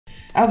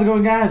How's it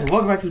going, guys?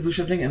 Welcome back to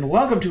TheBlueShifting, and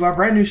welcome to our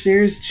brand new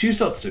series,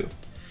 Chuusotsu.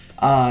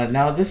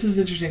 Now, this is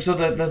interesting. So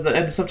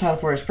the subtitle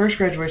for it is First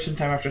Graduation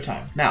Time After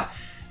Time. Now,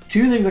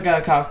 two things I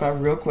gotta talk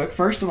about real quick.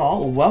 First of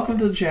all, welcome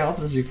to the channel if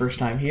this is your first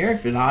time here.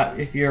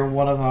 If you're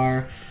one of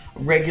our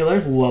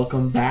regulars,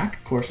 welcome back.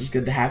 Of course, it's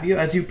good to have you.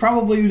 As you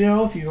probably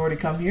know if you've already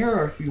come here,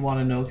 or if you want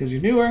to know because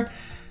you're newer,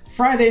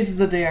 Fridays is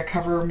the day I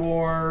cover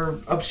more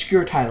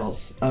obscure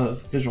titles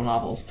of visual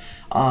novels.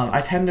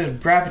 I tend to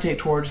gravitate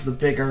towards the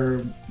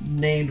bigger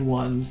named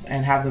ones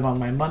and have them on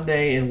my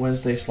Monday and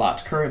Wednesday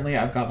slots. Currently,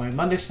 I've got my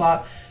Monday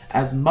slot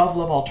as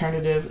Muv-Luv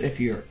Alternative. If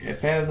you're a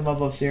fan of the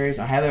Muv-Luv series,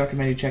 I highly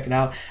recommend you check it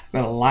out. I've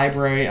got a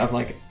library of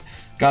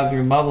gone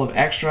through Muv-Luv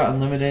Extra,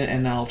 Unlimited,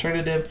 and now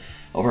Alternative.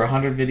 Over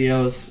 100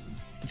 videos.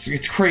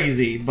 It's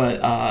crazy,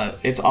 but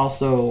it's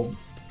also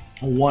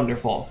a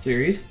wonderful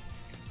series.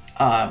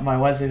 My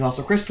Wednesday is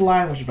also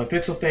Crystalline, which is by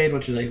Pixel Fade,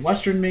 which is a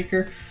Western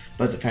maker,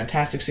 but it's a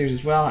fantastic series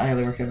as well. I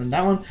highly recommend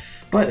that one.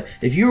 But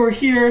if you are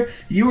here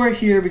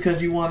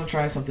because you want to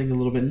try something a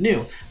little bit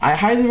new. I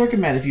highly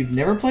recommend, if you've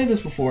never played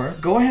this before,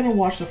 go ahead and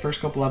watch the first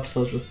couple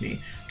episodes with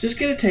me. Just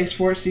get a taste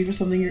for it, see if it's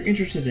something you're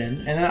interested in,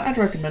 and then I'd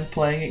recommend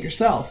playing it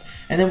yourself.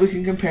 And then we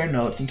can compare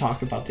notes and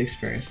talk about the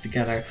experience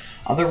together.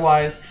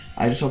 Otherwise,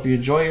 I just hope you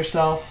enjoy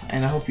yourself,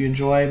 and I hope you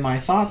enjoy my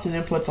thoughts and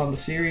inputs on the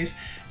series.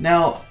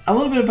 Now, a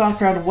little bit of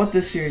background on what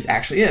this series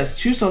actually is.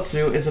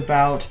 Chuusotsu is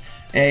about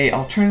a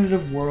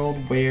alternative world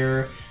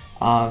where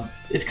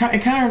it kind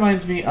of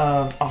reminds me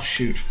of, oh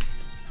shoot,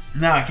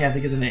 now I can't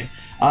think of the name.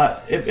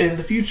 In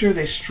the future,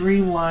 they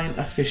streamline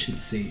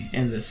efficiency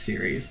in this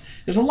series.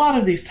 There's a lot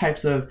of these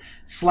types of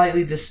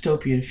slightly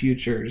dystopian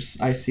futures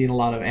I see in a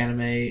lot of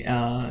anime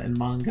and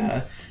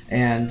manga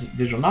and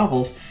visual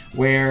novels,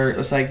 where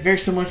it's like very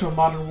similar to a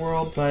modern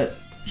world, but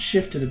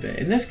shifted a bit.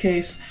 In this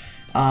case,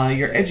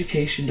 your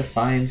education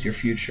defines your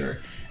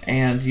future,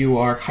 and you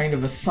are kind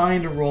of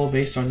assigned a role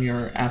based on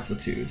your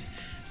aptitude.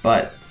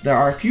 But there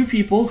are a few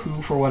people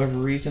who, for whatever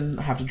reason,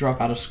 have to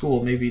drop out of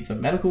school. Maybe it's a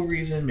medical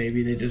reason,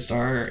 maybe they just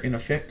are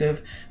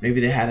ineffective,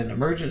 maybe they had an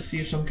emergency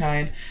of some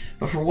kind,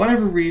 but for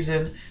whatever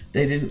reason,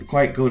 they didn't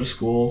quite go to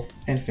school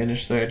and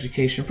finish their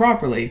education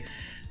properly.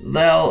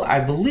 Well, I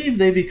believe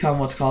they become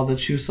what's called the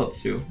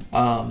Chuusotsu,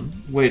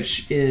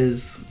 which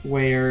is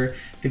where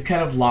they've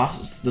kind of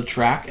lost the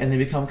track and they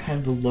become kind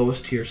of the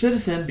lowest tier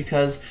citizen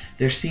because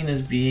they're seen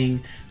as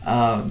being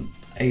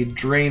a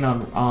drain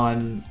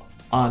on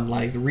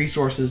like the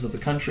resources of the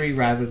country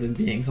rather than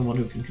being someone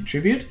who can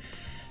contribute.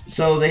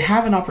 So they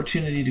have an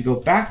opportunity to go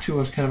back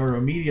to a kind of a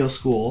remedial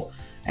school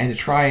and to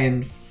try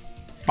and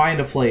find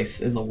a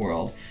place in the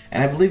world.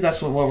 And I believe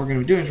that's what we're going to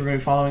be doing. Is we're going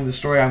to be following the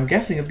story, I'm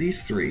guessing, of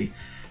these three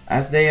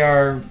as they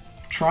are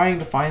trying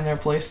to find their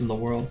place in the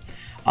world.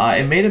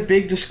 It made a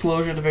big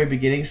disclosure at the very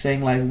beginning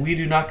saying, like, we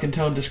do not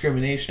condone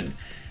discrimination.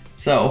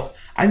 So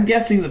I'm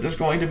guessing that there's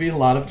going to be a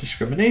lot of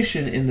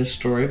discrimination in this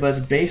story, but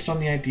it's based on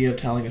the idea of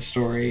telling a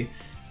story,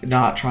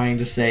 not trying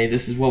to say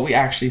this is what we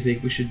actually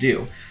think we should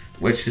do.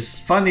 Which is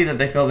funny that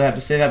they felt they have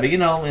to say that, but you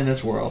know, in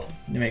this world,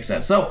 it makes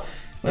sense. So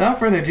without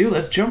further ado,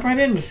 let's jump right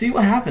in and see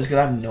what happens, because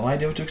I have no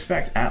idea what to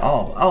expect at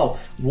all. Oh,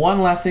 one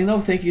last thing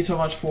though, thank you so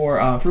much for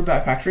Fruit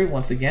Bat Factory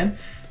once again.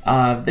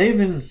 They've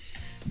been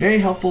very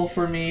helpful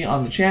for me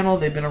on the channel.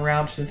 They've been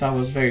around since I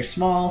was very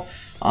small,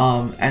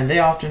 and they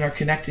often are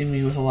connecting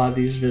me with a lot of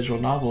these visual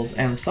novels,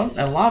 and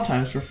a lot of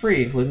times for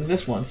free, including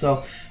this one.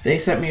 So they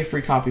sent me a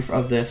free copy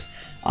of this.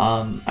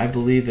 I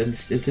believe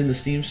it's in the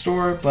Steam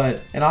store,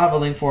 and I'll have a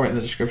link for it in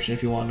the description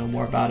if you want to know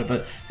more about it.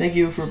 But thank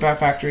you for Bat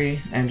Factory,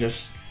 and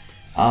just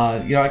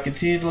you know, I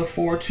continue to look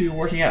forward to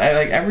working out.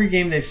 Like every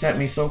game they've sent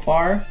me so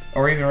far,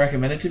 or even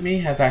recommended to me,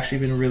 has actually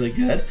been really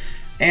good.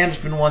 And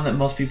it's been one that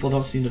most people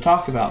don't seem to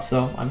talk about,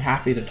 so I'm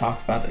happy to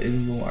talk about it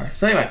even more.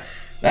 So anyway,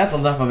 that's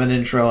enough of an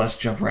intro. Let's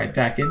jump right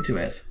back into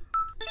it.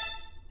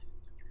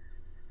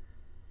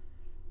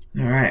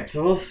 Alright,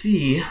 so we'll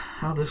see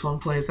how this one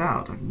plays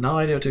out. I have no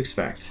idea what to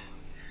expect.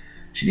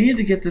 She needed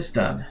to get this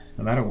done,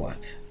 no matter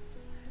what.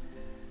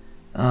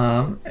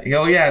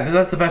 Oh yeah,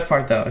 that's the best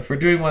part though. If we're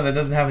doing one that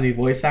doesn't have any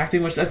voice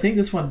acting, which I think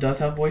this one does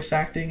have voice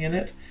acting in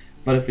it,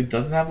 but if it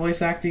doesn't have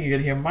voice acting, you're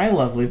going to hear my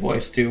lovely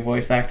voice do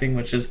voice acting,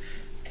 which is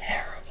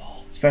terrible.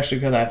 Especially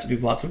because I have to do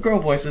lots of girl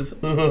voices.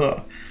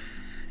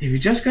 If you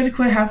just go to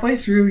quit halfway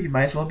through, you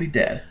might as well be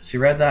dead. She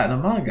read that in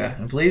a manga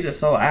and believed it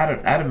so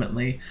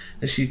adamantly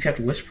that she kept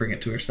whispering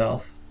it to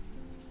herself.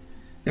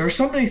 There were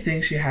so many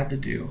things she had to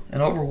do,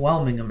 an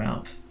overwhelming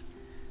amount.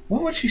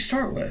 What would she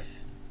start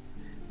with?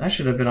 That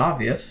should have been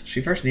obvious.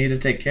 She first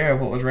needed to take care of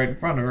what was right in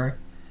front of her.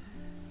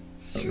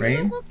 The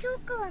rain?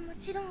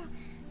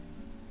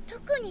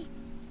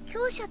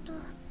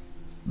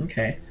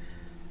 Okay.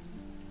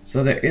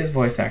 So there is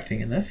voice acting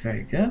in this,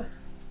 very good.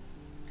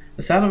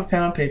 The sound of a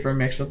pen on paper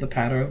mixed with the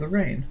patter of the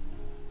rain.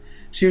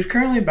 She was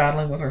currently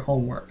battling with her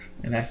homework,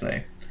 an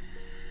essay.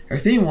 Her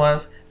theme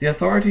was the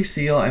authority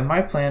seal and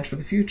my plans for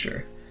the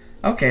future.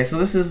 Okay, so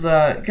this is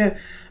good.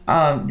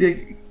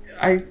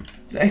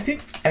 I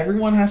think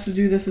everyone has to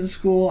do this in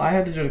school. I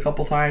had to do it a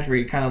couple times where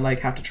you kind of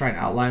like have to try and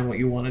outline what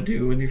you want to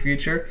do in your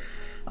future.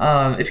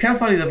 It's kind of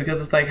funny though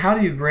because it's like, how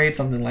do you grade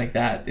something like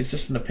that? It's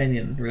just an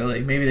opinion,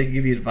 really. Maybe they can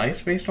give you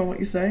advice based on what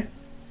you say.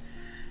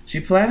 She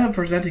planned on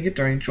presenting it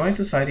during Joint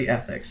Society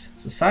Ethics,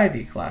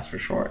 Society class for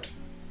short.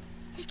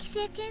 適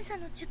正検査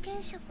の受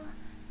験者が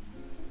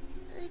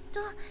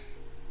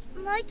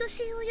毎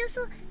年およ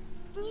そ2000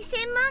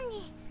万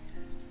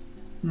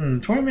人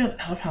 20 million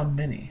out of how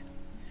many?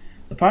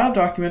 The pile of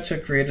documents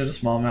had created a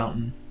small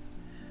mountain.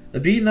 The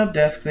beaten-up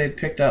desk they had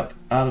picked up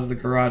out of the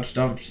garage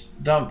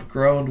dump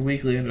groaned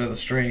weakly under the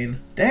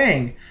strain.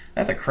 Dang,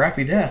 that's a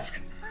crappy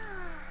desk.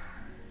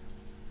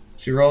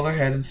 She rolled her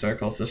head in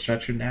circles to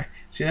stretch her neck.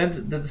 She then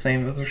did the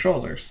same with her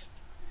shoulders.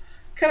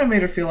 Kind of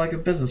made her feel like a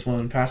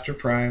businesswoman past her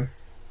prime.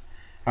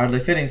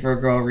 Hardly fitting for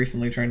a girl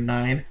recently turned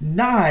 9.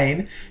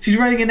 9? She's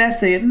writing an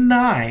essay at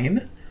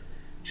 9?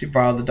 She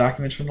borrowed the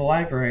documents from the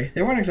library.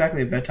 They weren't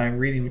exactly a bedtime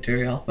reading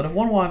material, but if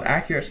one wanted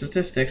accurate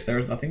statistics, there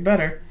was nothing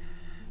better.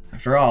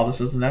 After all, this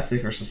was an essay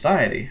for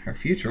society. Her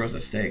future was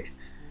at stake.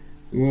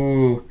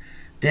 Ooh,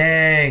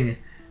 dang.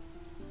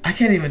 I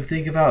can't even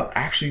think about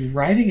actually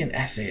writing an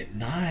essay at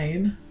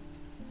 9.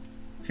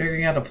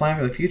 Figuring out a plan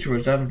for the future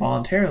was done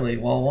voluntarily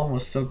while one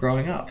was still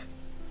growing up.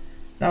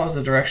 That was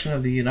the direction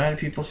of the United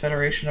People's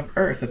Federation of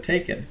Earth had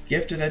taken.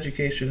 Gifted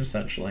education,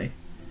 essentially.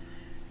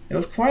 It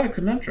was quite a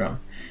conundrum.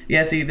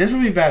 Yeah, see, this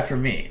would be bad for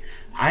me.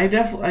 I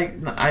definitely,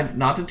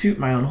 not to toot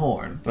my own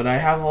horn, but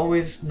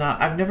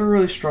I've never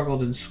really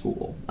struggled in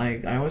school.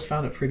 I always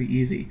found it pretty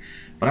easy.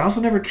 But I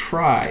also never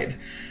tried.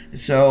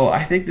 So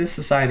I think this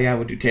society I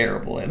would do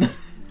terrible in.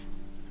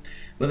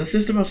 With a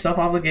system of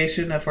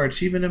self-obligation for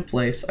achievement in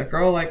place, a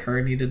girl like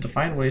her needed to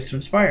find ways to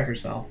inspire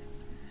herself.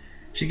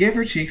 She gave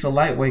her cheeks a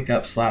light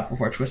wake-up slap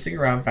before twisting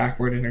around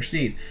backward in her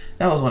seat.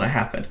 That was when it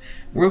happened.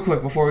 Real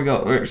quick before we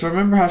go, so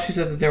remember how she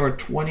said that there were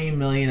 20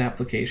 million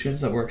applications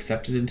that were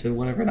accepted into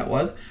whatever that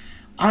was?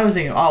 I was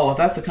thinking, oh, well, if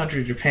that's the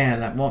country of Japan,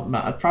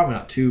 probably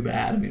not too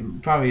bad. I mean,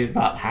 probably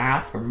about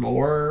half or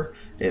more,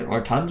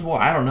 or tons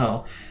more. I don't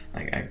know.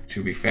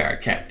 To be fair, I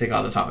can't think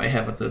off the top of my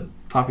head what the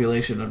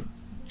population of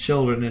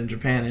children in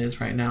Japan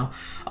is right now.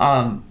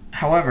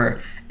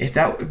 However,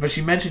 but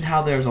she mentioned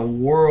how there's a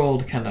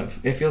world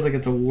it feels like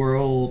it's a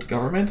world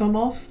government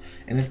almost,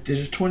 and if there's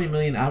just 20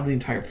 million out of the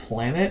entire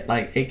planet,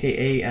 like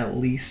aka at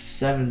least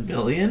 7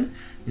 billion,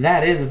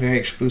 that is a very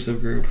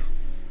exclusive group.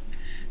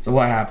 So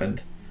what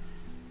happened?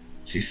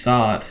 She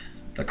saw it.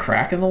 The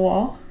crack in the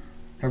wall?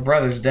 Her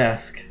brother's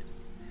desk.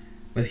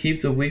 With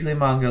heaps of weekly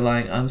manga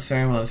lying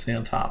unceremoniously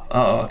on top.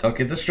 Uh-oh, don't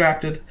get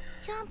distracted.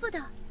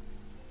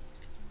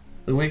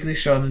 The Weekly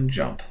Shonen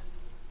Jump.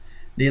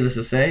 Needless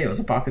to say, it was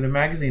a popular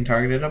magazine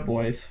targeted at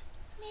boys.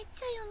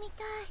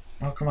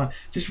 Oh, come on.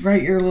 Just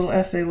write your little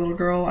essay, little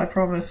girl, I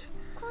promise.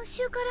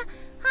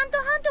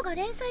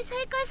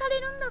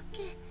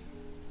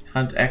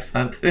 Hunt X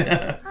Hunt.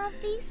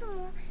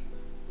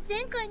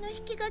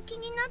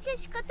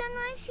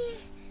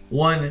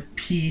 One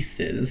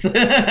Pieces.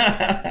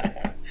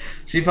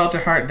 She felt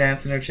her heart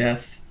dance in her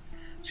chest.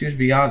 She was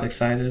beyond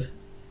excited.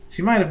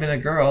 She might have been a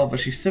girl,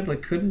 but she simply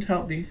couldn't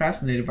help being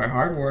fascinated by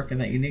hard work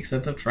and that unique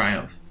sense of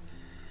triumph.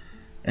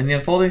 And the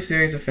unfolding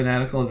series of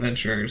fanatical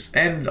adventures,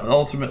 and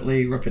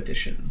ultimately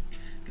repetition.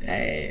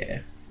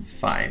 It's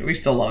fine. We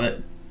still love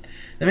it.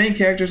 The main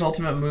character's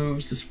ultimate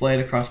moves displayed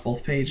across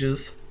both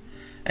pages.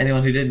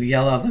 Anyone who didn't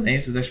yell out the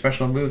names of their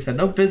special moves had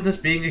no business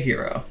being a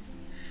hero.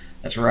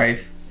 That's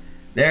right.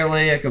 There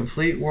lay a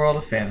complete world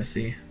of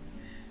fantasy.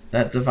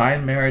 That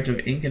divine marriage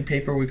of ink and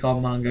paper we call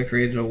manga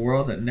created a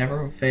world that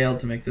never failed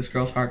to make this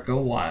girl's heart go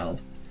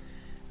wild.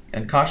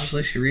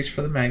 Unconsciously, she reached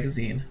for the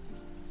magazine.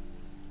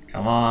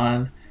 Come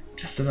on.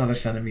 Just another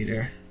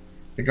centimeter.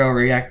 The girl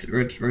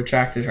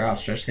retracted her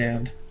outstretched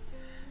hand.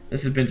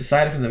 This had been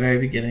decided from the very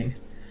beginning.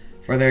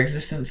 For their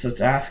existence, a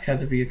task had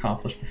to be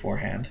accomplished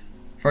beforehand.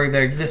 For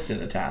there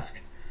existed a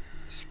task.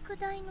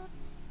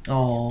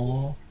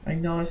 Oh, I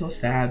know it's so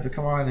sad, but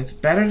come on, it's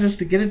better just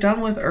to get it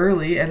done with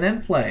early and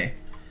then play.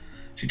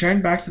 She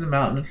turned back to the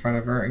mountain in front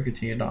of her and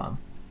continued on.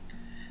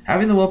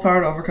 Having the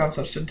willpower to overcome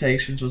such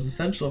temptations was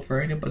essential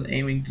for anyone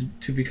aiming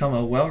to become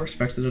a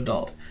well-respected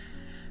adult.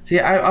 See,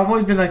 I've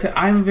always been like that.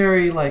 I'm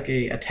very like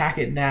a attack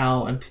it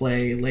now and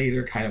play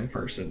later kind of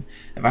person.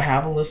 If I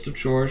have a list of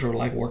chores or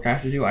like work I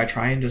have to do, I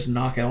try and just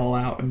knock it all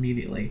out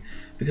immediately.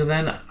 Because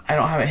then I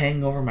don't have it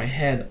hanging over my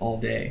head all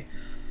day.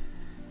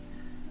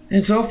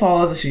 And so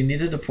followed that she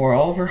needed to pour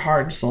all of her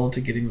heart and soul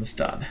into getting this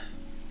done.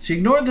 She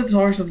ignored the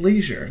source of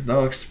leisure,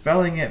 though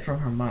expelling it from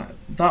her mind.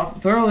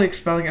 Thoroughly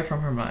expelling it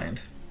from her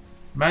mind.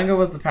 Manga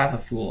was the path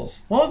of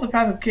fools. What was the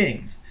path of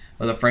kings?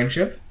 Was it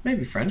friendship?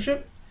 Maybe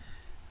friendship?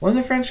 Was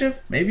it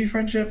friendship? Maybe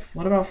friendship?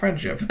 What about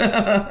friendship?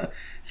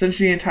 Since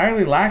she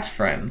entirely lacked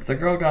friends, the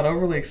girl got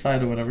overly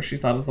excited whenever she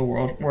thought of the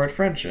word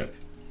friendship.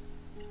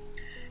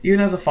 Even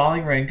as a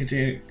falling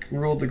rain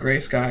ruled the gray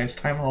skies,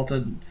 time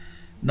halted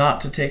not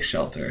to take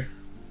shelter.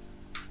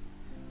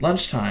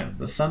 Lunchtime,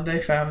 the Sunday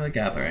family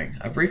gathering.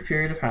 A brief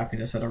period of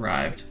happiness had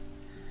arrived.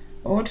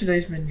 What would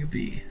today's menu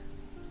be?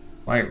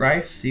 White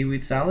rice,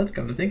 seaweed salad?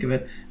 Come to think of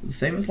it, it's the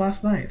same as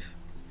last night.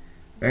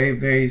 Very,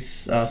 very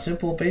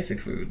simple,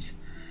 basic foods.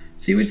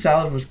 Seaweed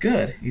salad was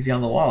good, easy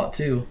on the wallet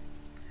too.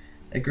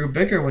 It grew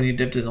bigger when you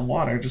dipped it in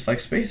water, just like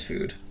space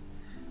food.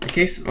 A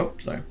case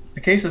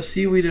of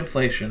seaweed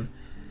inflation.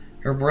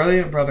 Her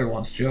brilliant brother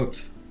once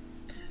joked.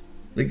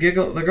 The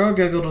girl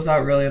giggled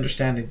without really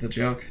understanding the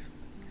joke.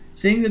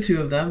 Seeing the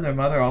two of them, their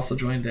mother also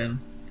joined in.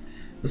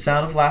 The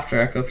sound of laughter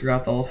echoed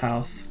throughout the old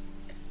house.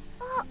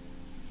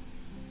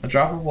 A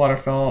drop of water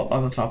fell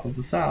on the top of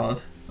the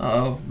salad.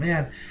 Uh-oh,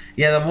 man.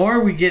 Yeah, the more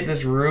we get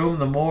this room,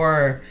 the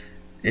more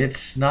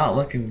it's not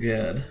looking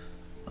good.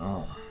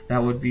 Oh,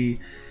 that would be...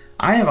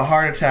 I have a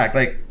heart attack.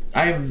 Like,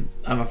 I'm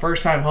a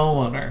first-time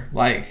homeowner,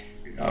 like,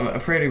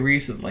 pretty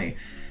recently.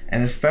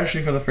 And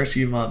especially for the first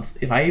few months,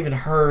 if I even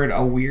heard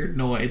a weird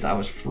noise, I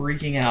was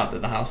freaking out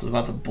that the house was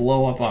about to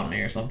blow up on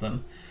me or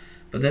something.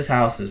 But this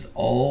house is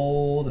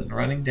old and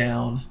running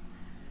down.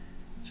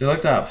 She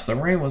looked up. Some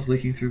rain was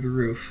leaking through the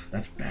roof.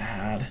 That's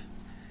bad.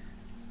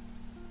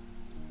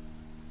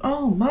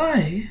 Oh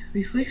my!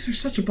 These leaks are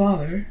such a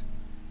bother.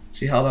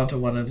 She held onto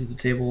one end of the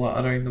table while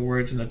uttering the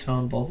words in a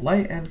tone both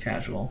light and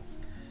casual.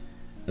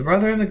 The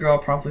brother and the girl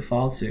promptly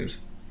followed suit.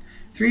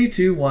 3,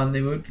 2, 1, they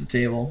moved to the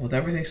table, with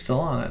everything still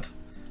on it.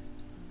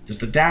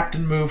 Just adapt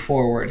and move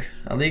forward.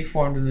 A leak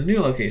formed in the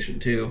new location,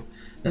 too.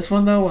 This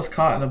one, though, was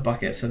caught in a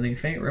bucket, sending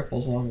faint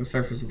ripples along the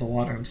surface of the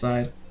water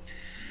inside.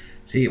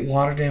 See,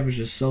 water damage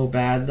is so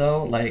bad,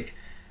 though, like,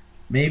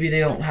 maybe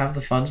they don't have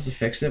the funds to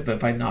fix it, but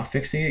by not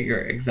fixing it, you're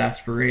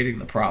exasperating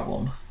the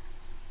problem.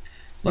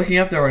 Looking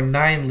up, there were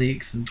 9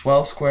 leaks and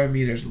 12 square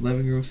meters of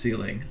living room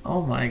ceiling.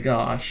 Oh my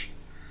gosh.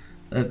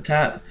 The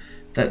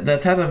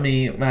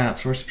tatami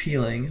mats were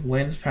peeling,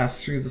 winds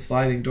passed through the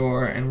sliding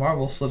door, and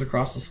marble slid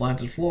across the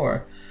slanted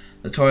floor.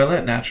 The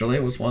toilet, naturally,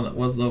 was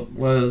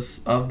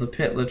of the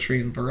pit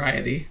latrine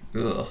variety.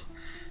 Ugh.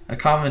 A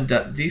common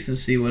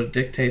decency would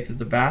dictate that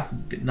the bath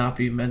not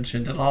be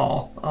mentioned at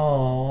all.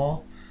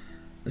 Aww.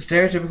 The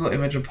stereotypical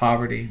image of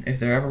poverty, if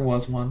there ever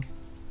was one.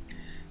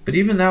 But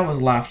even that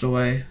was laughed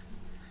away.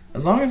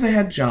 As long as they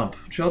had jump,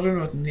 children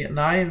were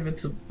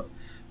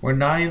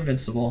nigh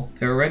invincible.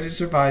 They were ready to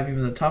survive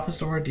even the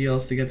toughest of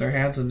ordeals to get their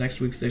hands on next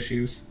week's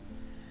issues.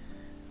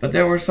 But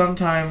there were some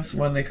times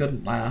when they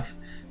couldn't laugh.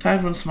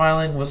 Times when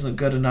smiling wasn't a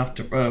good enough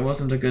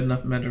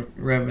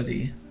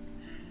remedy.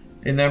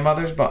 In their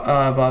mother's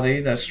body,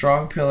 that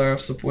strong pillar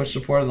which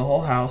supported the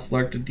whole house,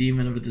 lurked a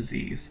demon of a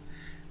disease.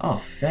 Oh,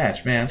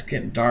 fetch, man, it's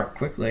getting dark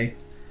quickly.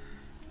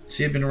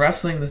 She had been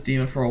wrestling this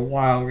demon for a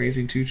while,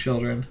 raising 2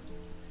 children.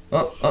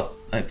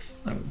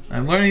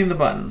 I'm learning the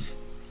buttons.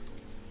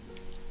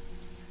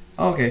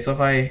 Okay, so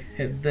if I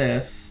hit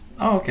this...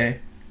 Oh, okay.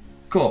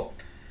 Cool.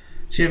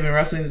 She had been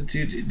wrestling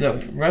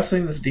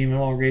this demon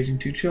while raising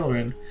 2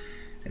 children.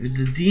 If it's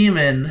a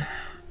demon,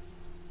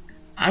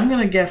 I'm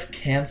going to guess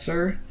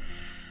cancer,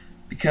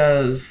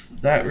 because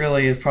that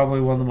really is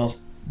probably one of the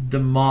most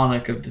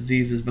demonic of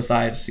diseases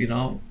besides, you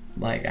know,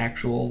 like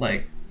actual,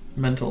 like,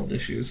 mental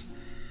issues.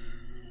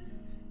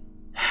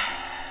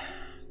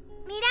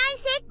 未来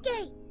設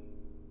計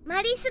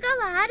マリス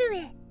川アル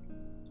エ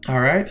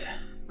Alright.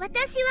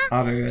 私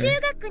は中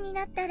学に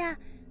なったら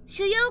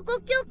主要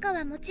5教科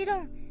はもち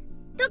ろん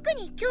特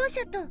に強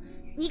者と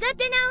苦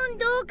手な運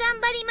動を頑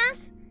張りま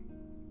す。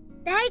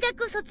大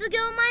学卒業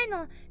前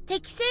の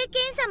適正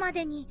検査ま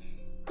でに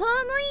公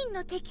務員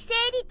の適正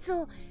率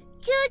を 90% 以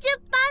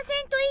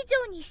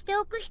上にして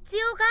おく必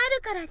要があ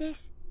るからで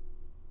す。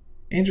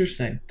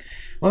 Interesting.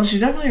 Well, she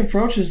definitely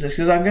approaches this,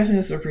 because I'm guessing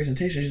this is her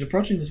presentation. She's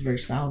approaching this very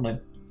soundly.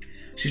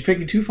 She's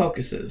picking 2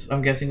 focuses,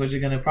 I'm guessing, which are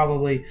going to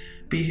probably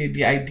be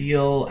the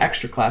ideal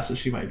extra classes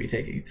she might be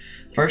taking.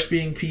 First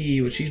being PE,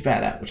 which she's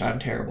bad at, which I'm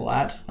terrible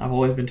at. I've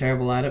always been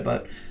terrible at it,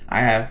 but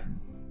I have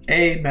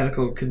A,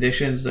 medical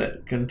conditions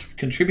that can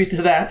contribute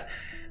to that,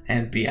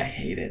 and B, I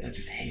hate it. I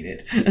just hate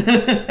it.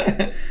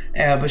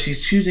 But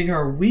she's choosing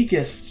her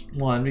weakest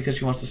one because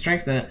she wants to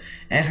strengthen it,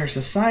 and her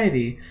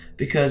society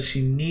because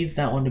she needs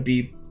that one to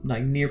be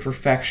like near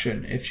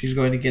perfection if she's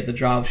going to get the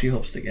job she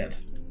hopes to get.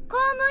 公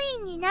務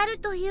員になる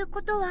という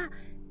ことは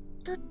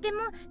とっても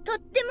難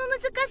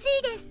し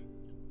いです。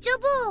ジョ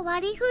ブを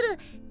割り振る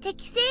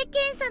適正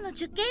検査の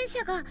受験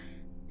者が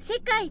世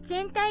界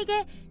全体で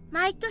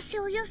毎年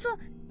およそ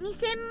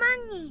2000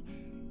万人。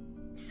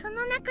そ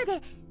の中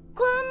で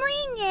公務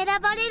員に選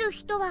ばれる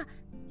人は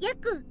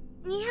約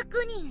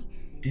200人。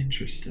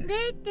Interesting.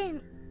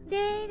 0.001%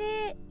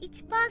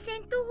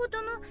 ほ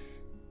どの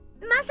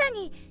まさ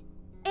に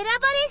選ば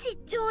れし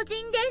超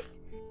人で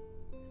す。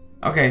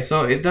 Okay,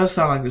 so it does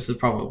sound like this is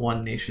probably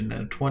one nation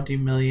and 20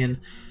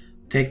 million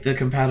take the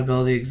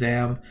compatibility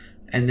exam,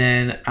 and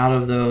then out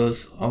of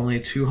those, only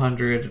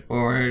 200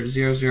 or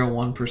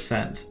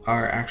 0.001%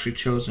 are actually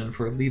chosen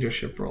for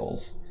leadership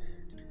roles.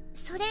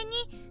 それ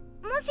に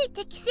もし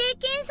適正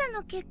検査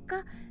の結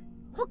果、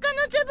他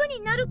のジョブに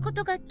なるこ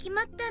とが決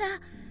まったら、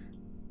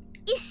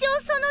一生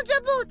そのジ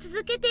ョブを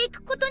続けてい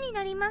くことに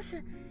なりま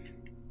す。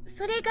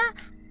それが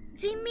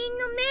人民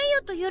の名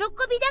誉と喜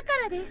びだ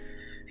からです。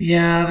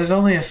 Yeah, there's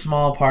only a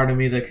small part of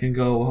me that can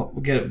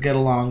get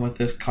along with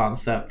this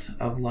concept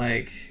of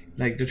like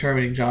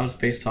determining jobs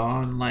based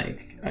on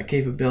like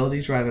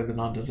capabilities rather than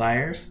on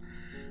desires.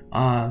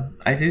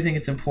 I do think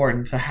it's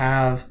important to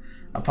have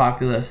a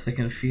populace that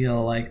can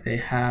feel like they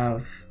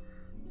have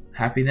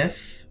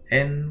happiness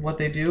in what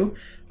they do.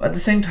 But at the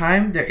same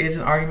time, there is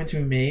an argument to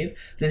be made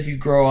that if you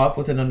grow up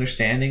with an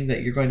understanding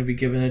that you're going to be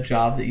given a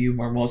job that you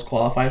are most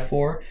qualified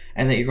for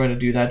and that you're going to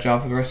do that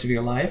job for the rest of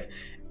your life,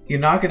 you're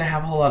not going to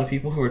have a whole lot of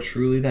people who are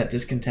truly that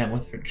discontent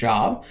with their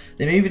job.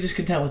 They may be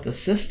discontent with the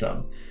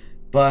system,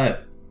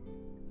 but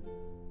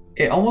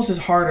it almost is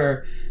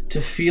harder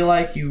to feel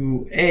like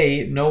you,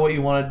 A, know what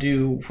you want to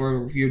do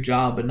for your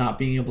job but not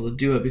being able to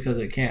do it because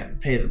it can't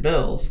pay the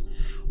bills,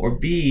 or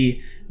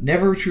B,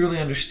 never truly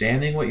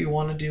understanding what you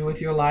want to do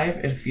with your life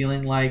and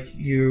feeling like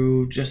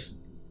you just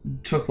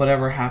took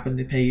whatever happened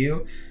to pay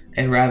you,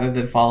 and rather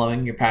than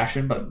following your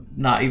passion but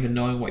not even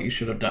knowing what you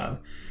should have done.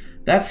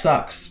 That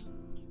sucks.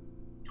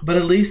 But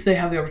at least they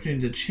have the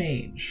opportunity to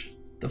change.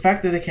 The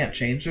fact that they can't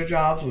change their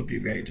jobs would be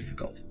very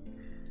difficult.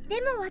 で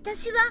も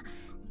私は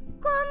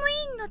公務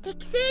員の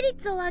適正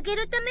率を上げ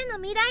るための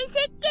未来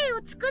設計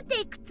を作っ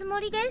ていくつも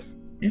りです。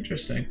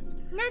 Interesting.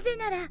 なぜ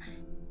なら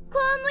公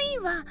務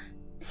員は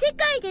世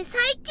界で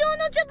最強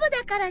のジョブ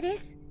だからで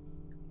す。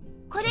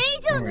これ以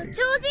上の超人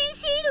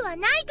シールは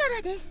ないか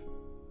らです。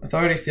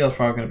 Authority seal is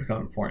probably going to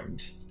become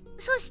important.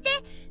 そして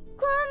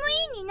公務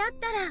員になっ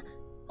たら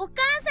お母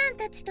さん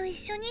たちと一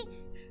緒に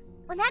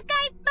お腹いっ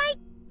ぱい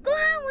ご飯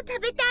を食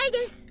べたい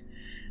です。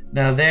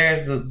 Now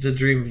there's the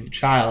dream of a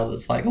child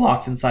that's like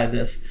locked inside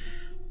this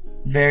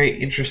very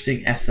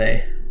interesting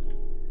essay.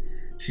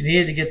 She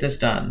needed to get this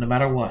done, no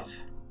matter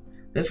what.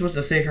 This was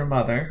to save her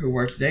mother, who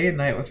worked day and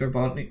night with her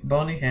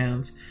bony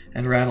hands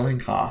and rattling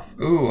cough.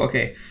 Ooh,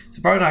 okay,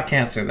 so probably not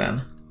cancer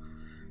then.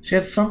 She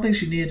had something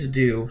she needed to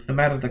do, no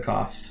matter the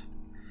cost.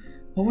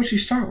 What would she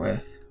start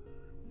with?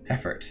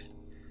 Effort.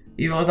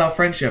 Even without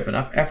friendship,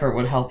 enough effort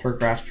would help her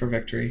grasp her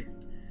victory.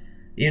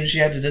 Even she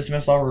had to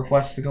dismiss all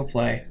requests to go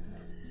play.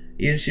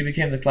 Even she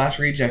became the class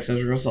reject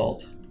as a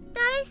result.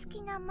 大好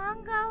きな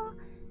漫画を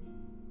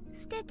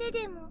捨てて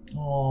でも。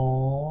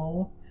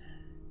 Aww.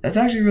 That's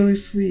actually really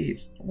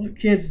sweet. What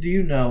kids do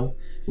you know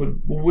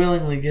would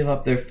willingly give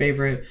up their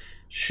favorite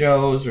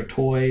shows or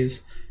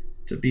toys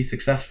to be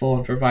successful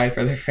and provide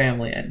for their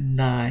family at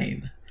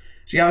 9?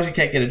 She obviously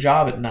can't get a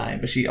job at 9,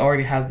 but she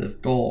already has this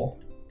goal.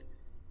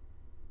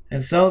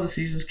 And so the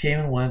seasons came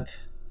and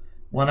went,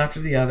 one after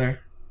the other.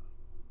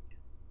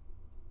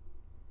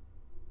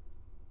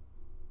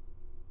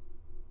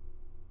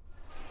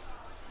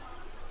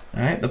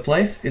 Alright, the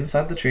place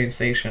inside the train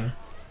station.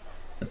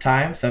 The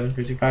time,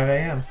 7:55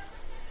 a.m.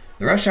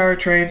 The rush hour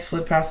train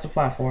slid past the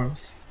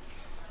platforms.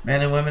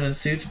 Men and women in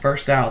suits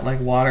burst out like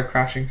water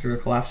crashing through a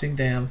collapsing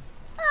dam.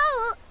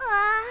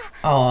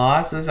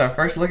 Aw, so this is our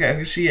first look at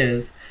who she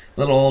is. A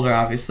little older,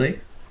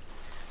 obviously.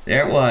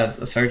 There it was,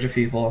 a surge of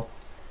people.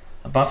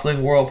 A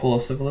bustling whirlpool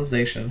of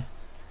civilization.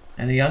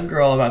 And a young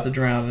girl about to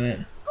drown in it.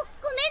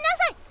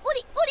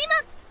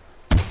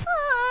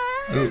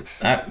 Ooh,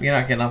 you're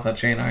not getting off that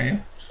train, are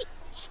you?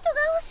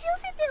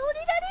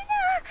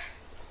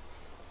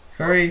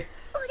 Hurry.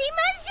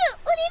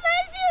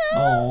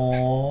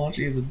 Oh,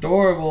 she's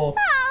adorable.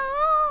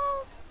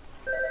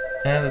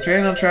 And the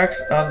train on track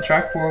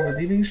 4 will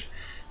be leaving.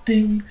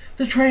 Ding!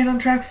 The train on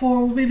track 4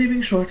 will be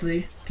leaving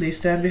shortly. Please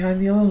stand behind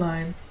the yellow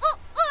line.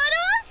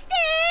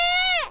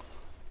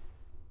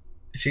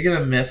 Is she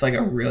gonna miss like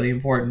a really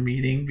important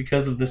meeting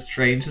because of this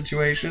train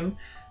situation?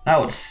 That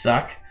would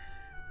suck.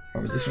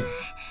 Proposition.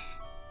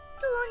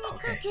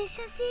 Okay.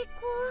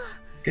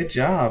 Good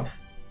job.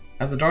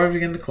 As the door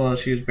began to close,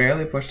 she was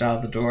barely pushed out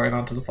of the door and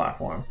onto the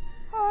platform.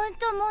 ほん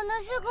とも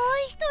のすご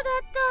い人だ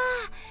っ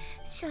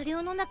た。車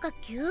両の中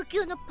ぎゅうぎ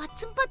ゅうのパ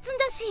ツンパツン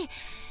だし、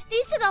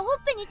リスがほっ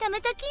ぺに溜め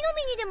た木の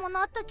実にでも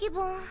なった気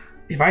分。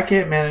If I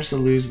can't manage to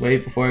lose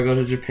weight before I go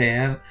to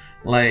Japan,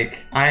 like,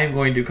 I am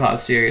going to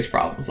cause serious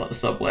problems on the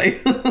subway.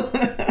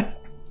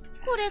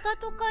 これが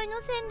都会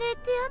の洗礼っ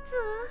てやつ?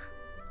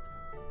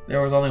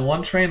 There was only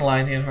one train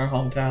line in her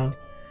hometown.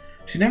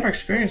 She never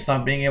experienced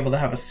not being able to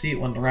have a seat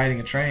when riding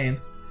a train.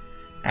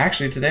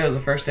 Actually, today was the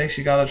first day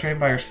she got a train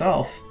by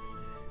herself.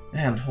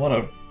 Man, what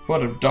a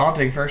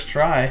daunting first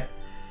try.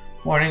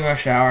 Morning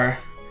rush hour.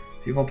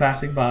 People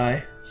passing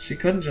by. She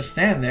couldn't just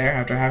stand there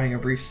after heaving a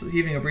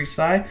brief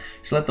sigh.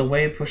 She let the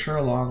wave push her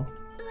along.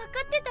 分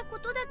かってたこ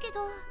とだけ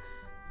ど、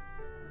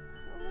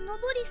おの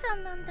ぼりさ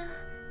んなんだ、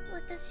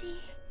私。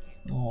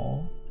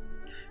Aww.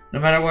 No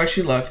matter where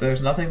she looked, there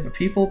was nothing but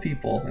people,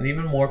 and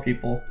even more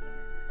people.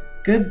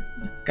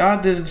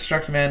 God did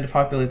instruct man to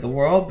populate the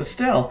world, but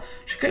still,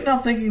 she couldn't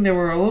help thinking they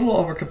were a little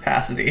over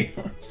capacity.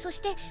 そし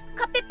て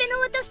カペペ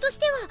の私とし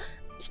ては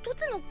一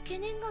つの懸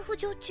念が浮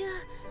上中。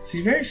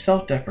 She's very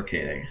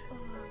self-deprecating.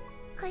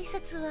 改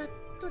札は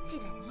どち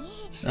らに?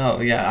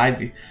 Oh yeah,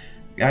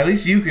 at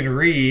least you can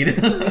read. いや、い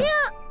つ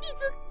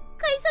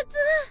改札?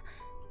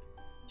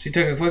 She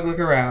took a quick look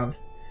around.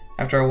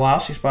 After a while,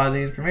 she spotted the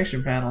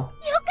information panel. よか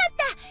っ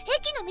た、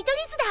駅の見取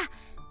り図だ。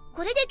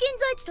これで現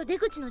在地と出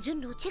口の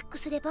順路をチェック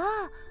すれば。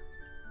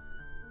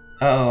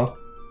Uh-oh.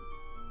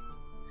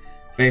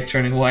 Face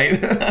turning white.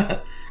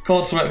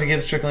 Cold sweat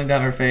begins trickling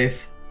down her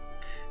face.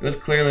 It was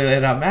clearly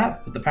laid out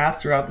map, but the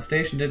paths throughout the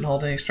station didn't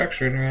hold any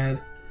structure in her head.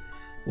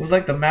 It was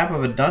like the map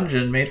of a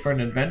dungeon made for an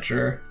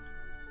adventurer.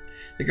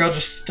 The girl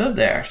just stood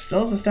there,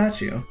 still as a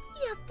statue.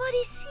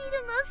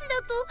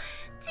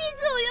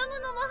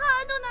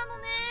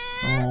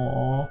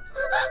 Aww.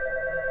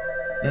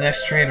 The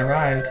next train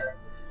arrived,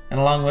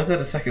 and along with it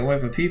a second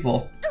wave of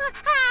people.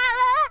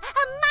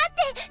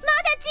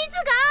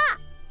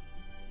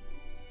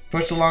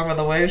 Pushed along by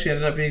the wave, she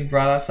ended up being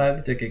brought outside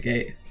the ticket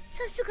gate.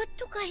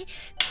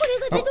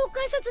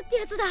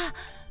 Oh.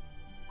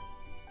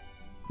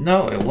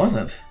 No, it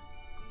wasn't.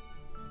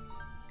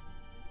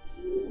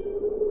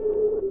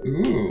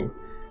 Ooh.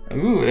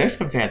 Ooh, there's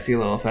some fancy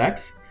little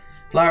effects.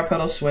 Flower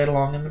petals swayed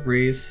along in the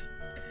breeze.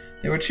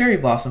 They were cherry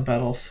blossom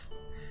petals.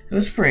 It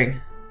was spring.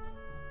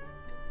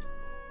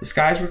 The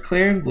skies were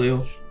clear and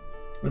blue,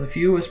 with a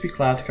few wispy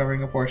clouds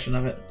covering a portion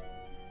of it.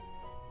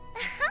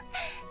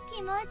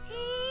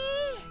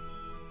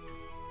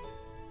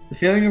 The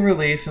feeling of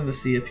release from the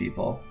sea of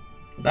people.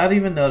 Without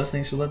even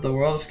noticing, she let the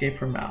world escape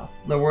her mouth.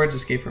 The words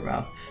escape her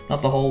mouth,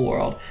 not the whole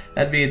world.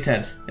 That'd be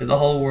intense if the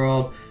whole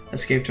world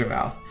escaped her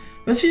mouth.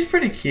 But she's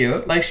pretty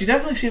cute. Like, she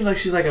definitely seems like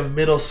she's like a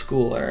middle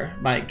schooler,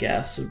 my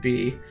guess would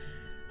be.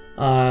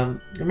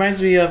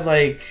 Reminds me of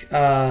like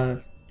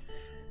the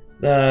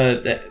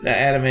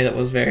anime that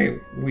was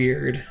very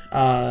weird.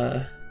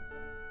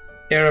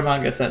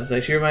 Eromanga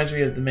Sensei. She reminds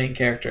me of the main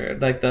character,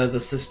 like the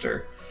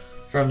sister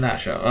from that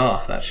show.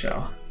 Oh, that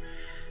show.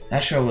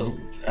 That show was,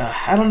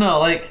 I don't know,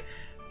 like,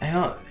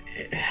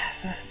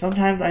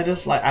 sometimes I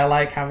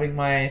like having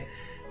my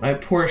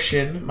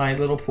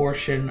little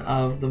portion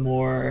of the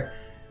more,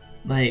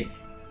 like,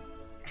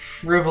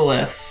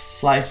 frivolous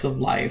slice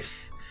of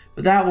lives.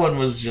 But that one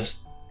was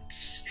just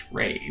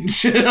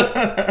strange.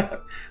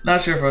 Not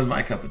sure if it was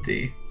my cup of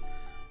tea.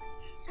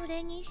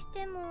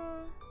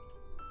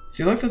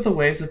 She looked at the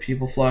waves of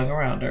people flowing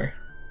around her.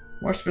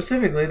 More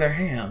specifically, their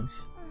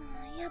hands.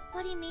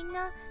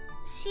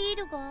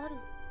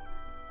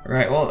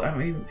 Right, well, I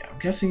mean, I'm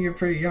guessing you're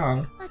pretty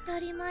young.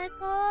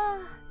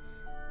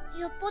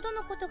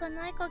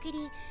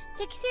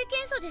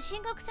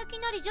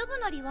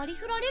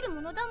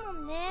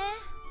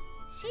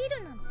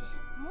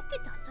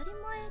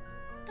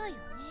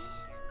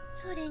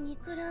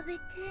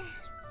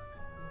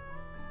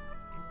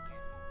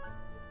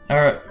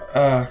 Arue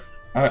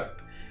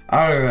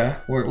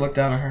looked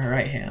down at her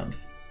right hand.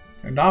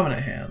 Her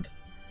dominant hand.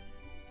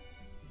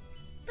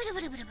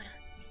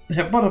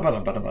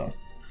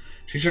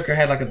 She shook her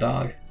head like a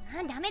dog.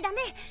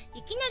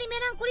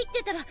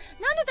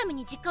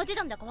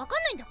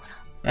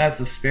 That's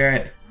the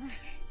spirit.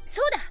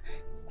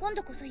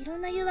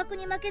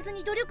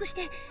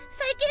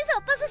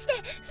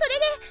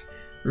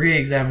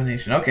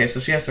 Re-examination. Okay, so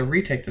she has to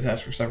retake the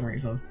test for some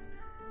reason.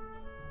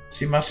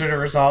 She mustered her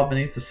resolve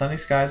beneath the sunny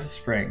skies of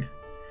spring.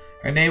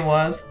 Her name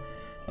was...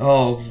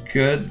 Oh,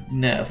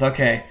 goodness.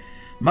 Okay.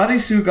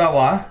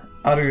 Marisugawa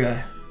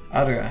Arue.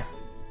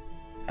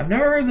 I've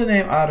never heard the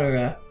name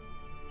Arue.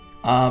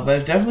 But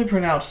it's definitely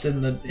pronounced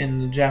in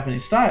the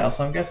Japanese style,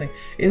 so I'm guessing.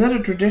 Is that a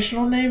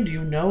traditional name? Do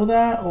you know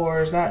that?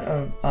 Or is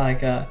that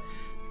like a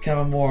kind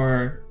of a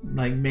more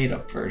like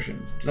made-up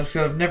version? Because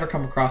I've never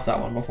come across that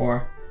one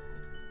before.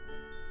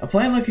 A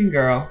plain-looking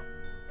girl.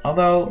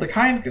 Although the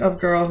kind of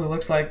girl who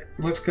looks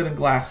good in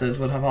glasses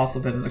would have also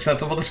been an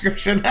acceptable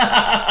description.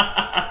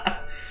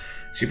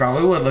 She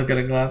probably would look good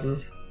in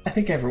glasses. I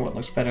think everyone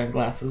looks better in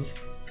glasses.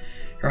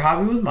 Her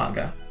hobby was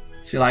manga.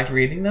 She liked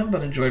reading them,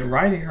 but enjoyed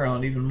writing her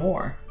own even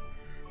more.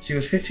 She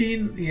was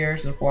 15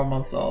 years and 4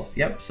 months old.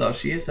 Yep, so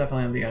she is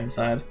definitely on the young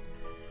side.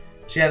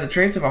 She had the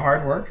traits of a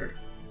hard worker,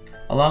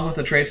 along with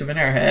the traits of an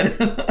airhead.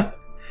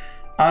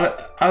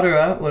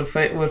 Arue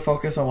would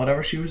focus on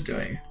whatever she was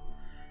doing.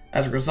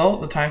 As a result,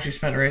 the time she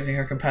spent raising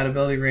her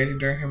compatibility rating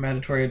during her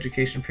mandatory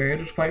education period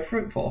was quite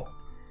fruitful.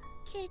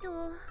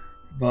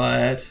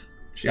 But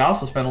she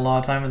also spent a lot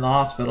of time in the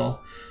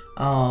hospital.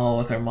 Oh,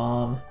 with her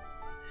mom.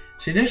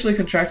 She initially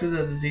contracted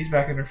the disease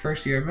back in her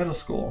first year of middle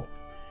school.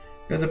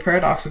 It was a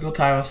paradoxical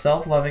time of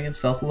self-loving and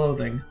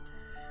self-loathing.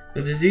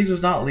 The disease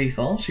was not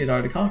lethal, she had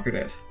already conquered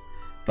it.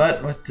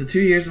 But with the 2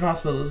 years of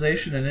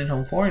hospitalization and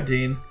in-home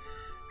quarantine,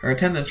 her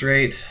attendance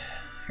rate,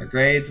 her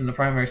grades in the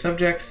primary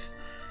subjects,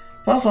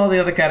 plus all the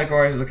other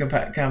categories of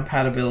the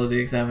compatibility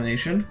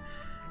examination,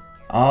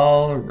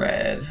 all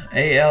red.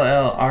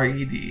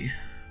 A-L-L-R-E-D.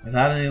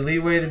 Without any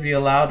leeway to be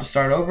allowed to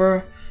start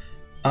over,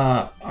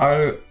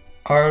 Arue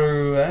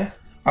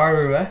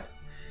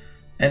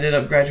ended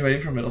up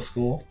graduating from middle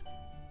school.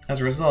 As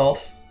a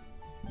result,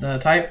 the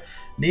type,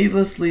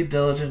 needlessly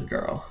diligent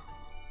girl.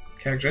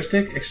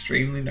 Characteristic,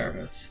 extremely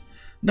nervous.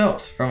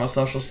 Note, from a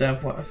social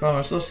standpoint, from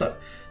a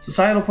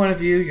societal point of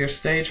view, your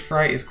stage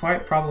fright is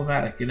quite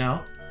problematic, you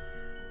know?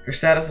 Her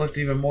status looked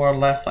even more or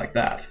less like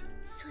that.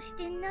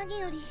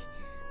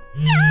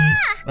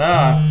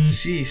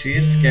 She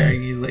is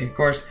scaring easily. Of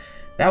course,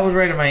 that was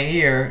right in my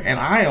ear, and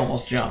I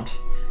almost jumped.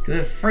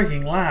 Because it's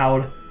freaking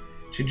loud.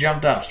 She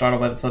jumped up,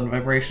 startled by the sudden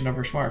vibration of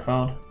her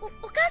smartphone.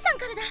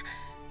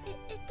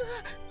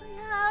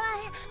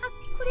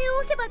 これを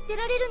押せば出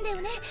られるんだよ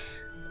ね。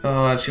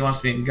 Oh, and she wants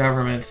to be in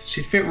government.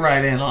 She'd fit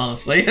right in,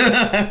 honestly. も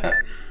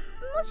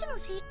しも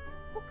し、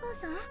お母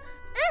さん？うん、今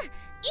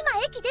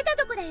駅出た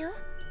とこだよ。あ、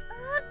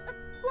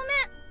ごめん。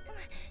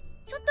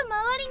ちょっと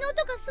周りの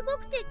音がすご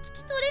くて聞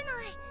き取れな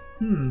い。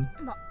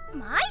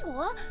迷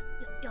子？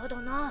やだ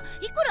な。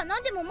いくらな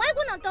んでも迷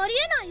子なんてあり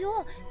えない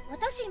よ。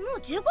私もう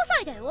15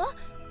歳だよ。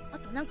あ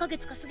と何ヶ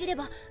月か過ぎれ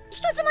ば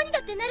人妻にだ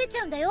って慣れち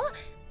ゃうんだよ。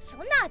そん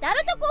なアダル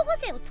ト候補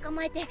生を捕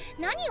まえて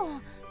何を。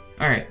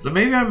 Alright, so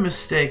maybe I'm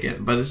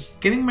mistaken, but is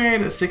getting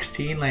married at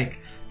 16 like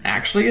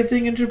actually a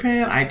thing in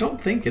Japan? I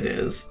don't think it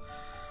is.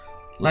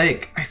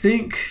 Like, I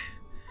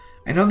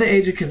know the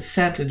age of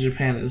consent in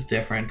Japan is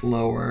different,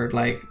 lower.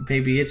 Like,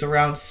 maybe it's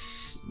around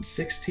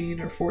 16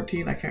 or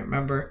 14, I can't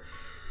remember.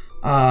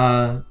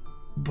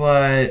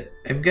 But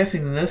I'm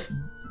guessing in this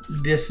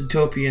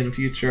dystopian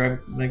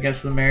future, I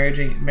guess the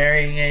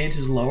marrying age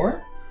is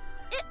lower?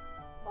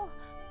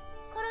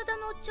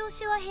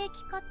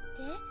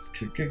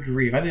 Good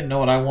grief, I didn't know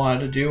what I wanted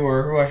to do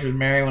or who I should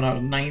marry when I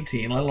was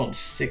 19, let alone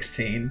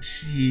 16.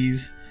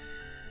 Jeez.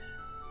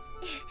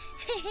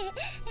 全然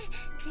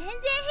平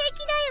気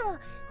だよ。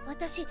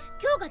私、今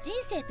日が人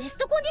生ベス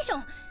トコンディショ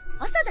ン。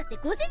朝だって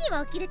5時に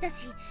は起きれた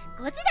し、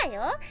5時だ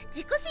よ。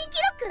自己新記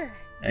録。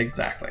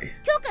Exactly.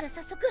 今日から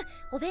早速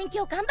お勉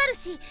強頑張る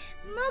し、もう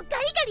ガ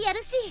リガリや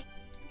るし。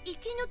息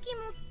抜き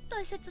も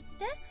大切っ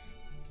て？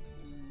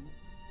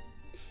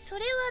そ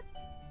れは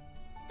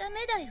ダ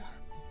メだよ。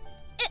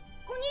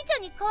お兄ちゃ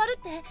んに変わる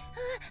って？いいよ。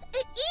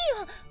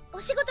お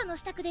仕事の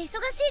支度で忙しい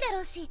だ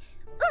ろうし。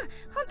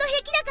ほんと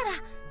平気だから。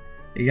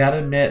You gotta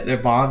admit,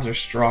 their bonds are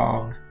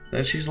strong.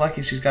 That she's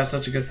lucky she's got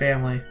such a good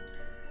family.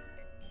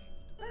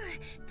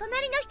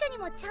 隣の人に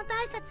もちゃんと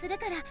挨拶する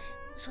から、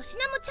粗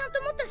品もちゃん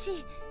と持った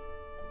し。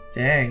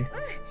Dang.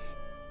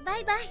 バ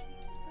イバイ。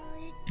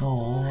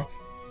Aww.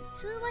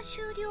 通話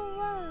終了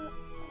は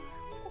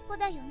ここ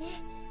だよ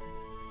ね。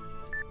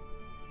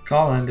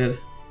Call ended.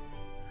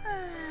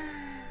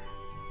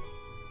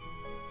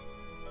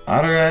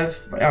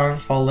 Arue's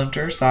arms fall limp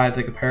to her sides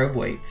like a pair of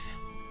weights.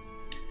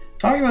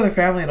 Talking about her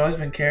family had always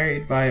been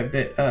carried a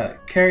bit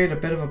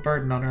of a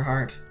burden on her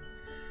heart.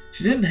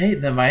 She didn't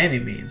hate them by any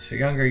means. Her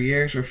younger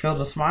years were filled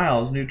with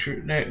smiles,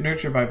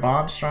 nurtured by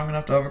bonds strong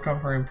enough to overcome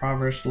her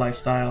impoverished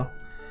lifestyle.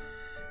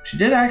 She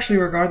did actually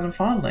regard them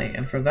fondly,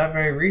 and for that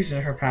very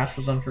reason her past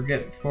was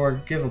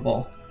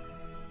unforgivable.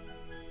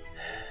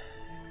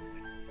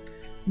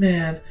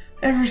 Man,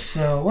 ever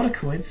so, what a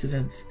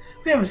coincidence.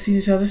 We haven't seen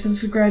each other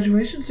since the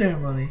graduation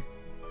ceremony.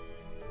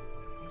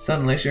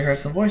 Suddenly she heard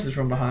some voices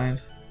from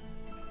behind.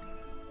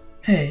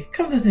 Hey,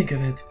 come to think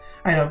of it,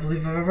 I don't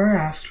believe I've ever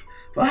asked,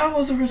 but how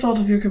was the result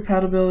of your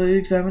compatibility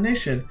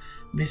examination,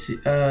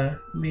 Misoe?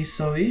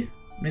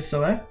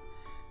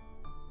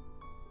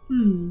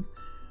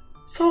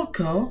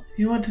 Solko,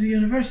 you went to the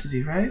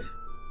university, right?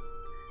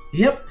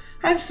 Yep,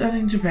 I'm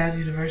studying Japan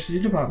University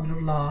Department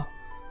of Law.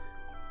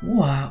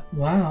 Wow!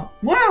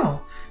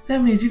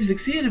 That means you've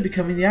succeeded in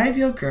becoming the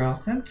ideal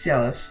girl. I'm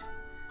jealous.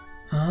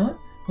 Huh?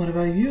 What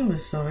about you,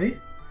 Misoe?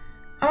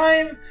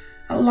 I'm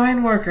a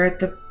line worker at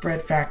the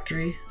bread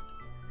factory.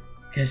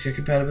 Guess your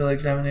compatibility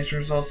examination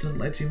results didn't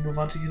let you move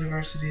on to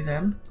university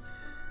then?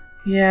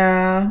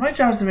 Yeah, my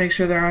job's to make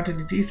sure there aren't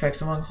any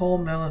defects among whole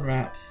melon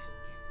wraps.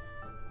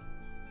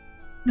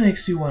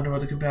 Makes you wonder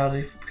what the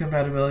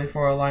compatibility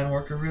for a line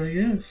worker really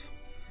is.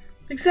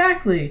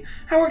 Exactly!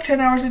 I work 10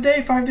 hours a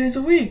day, 5 days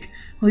a week.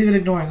 Well, even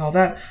ignoring all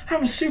that, I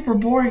have a super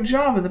boring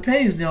job and the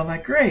pay isn't all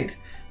that great.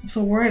 I'm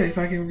so worried if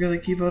I can really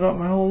keep it up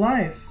my whole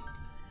life.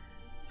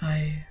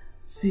 I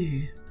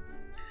see.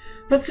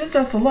 But since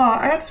that's the law,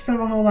 I have to spend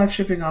my whole life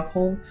shipping off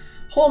whole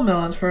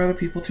melons for other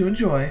people to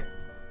enjoy.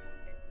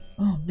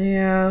 Oh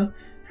man,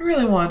 I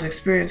really wanted to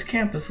experience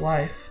campus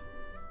life.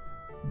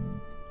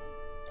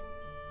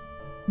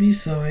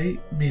 Misoe,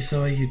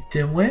 you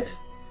dimwit?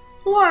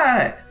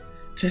 What?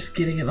 Just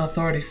getting an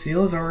authority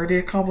seal is already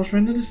an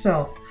accomplishment in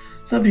itself.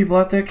 Some people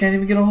out there can't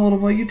even get a hold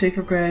of what you take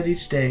for granted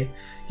each day.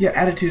 Your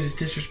attitude is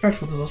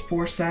disrespectful to those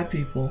poor, sad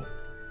people.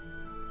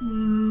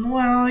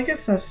 Well, I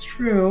guess that's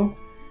true.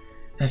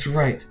 That's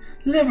right.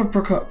 Live a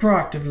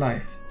proactive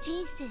life.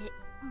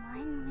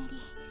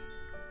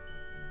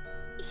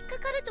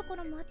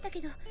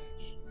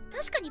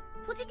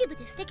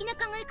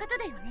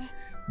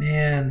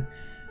 Man,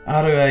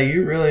 Arue,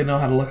 you really know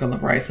how to look on the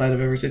bright side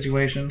of every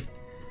situation.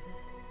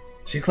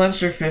 She clenched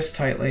her fists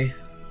tightly.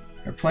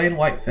 Her plain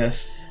white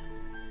fists.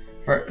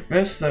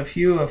 Fists of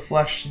hue of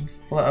fresh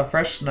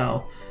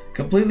snow.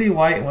 Completely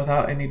white and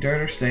without any dirt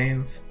or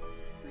stains.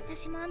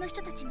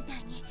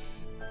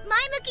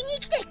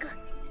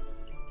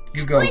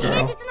 You go,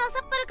 girl.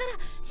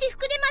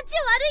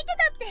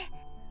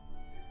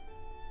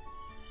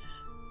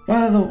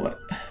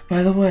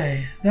 By the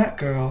way, that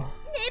girl.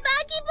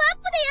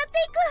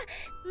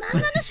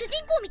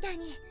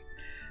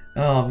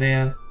 Oh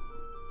man.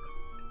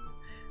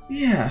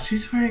 Yeah,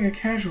 she's wearing a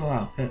casual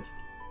outfit.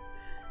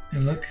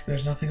 And look,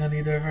 there's nothing on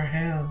either of her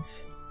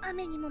hands.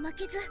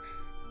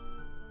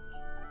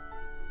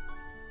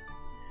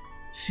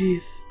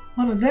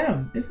 one of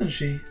them, isn't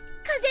she?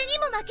 風に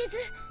も負けず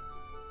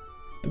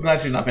I'm glad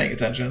she's not paying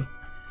attention.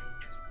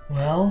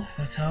 Well,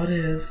 that's how it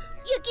is.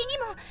 雪に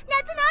も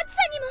夏の暑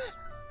さにも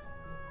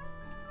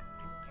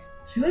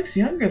She looks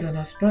younger than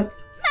us, but 負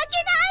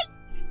けない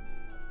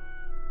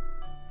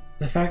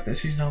the fact that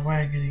she's not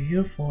wearing any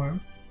uniform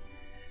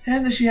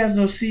and that she has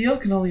no seal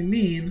can only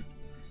mean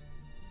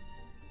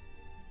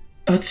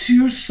a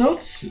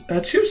Chuusotsu. 学歴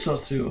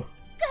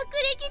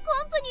コ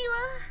ンパニ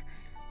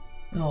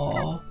ーは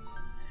Aww.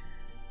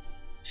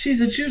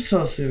 She's a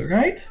Chuusotsu,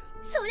 right?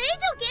 それ以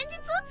上現実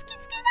を突き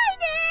つけない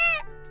で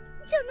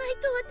じゃない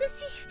と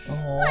私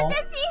Aww. またあ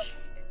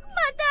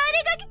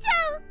れが来ちゃ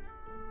う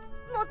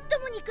最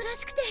も憎ら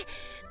しくて最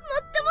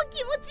も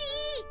気持ち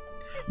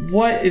いい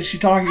What is she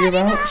talking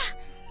about?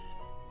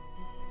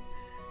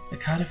 I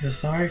kind of feel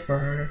sorry for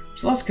her,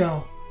 so let's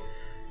go.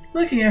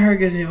 Looking at her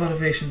gives me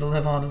motivation to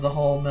live on as a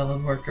whole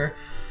melon worker.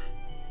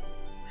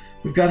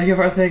 We've got to give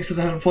our thanks to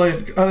that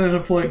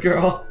unemployed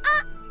girl.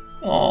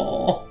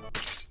 Oh,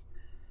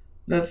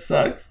 that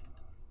sucks.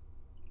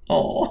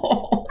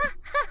 Oh,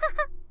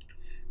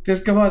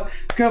 just come on,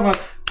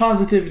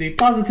 positivity,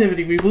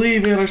 we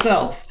believe in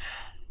ourselves.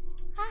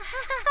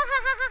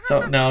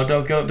 Don't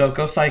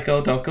go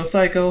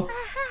psycho.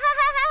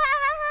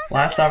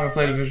 Last time I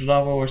played a visual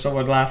novel where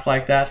someone laughed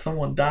like that,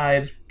 someone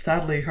died.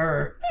 Sadly,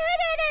 her.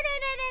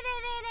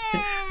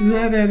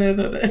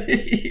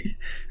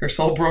 Her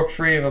soul broke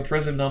free of a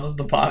prison known as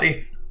the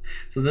body.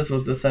 So this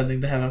was descending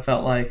to heaven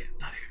felt like.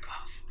 Not even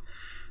close.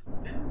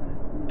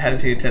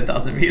 Attitude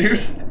 10,000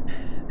 meters.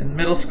 In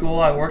middle school,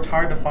 I worked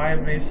hard to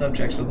find many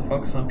subjects with a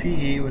focus on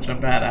PE, which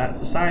I'm bad at,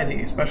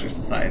 society, especially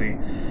society,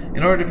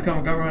 in order to become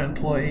a government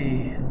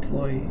employee.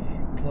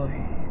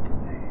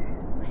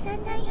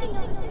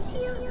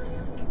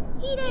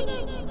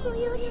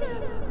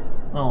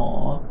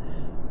 Aww.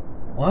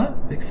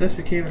 What? Big Sis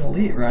became an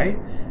elite, right?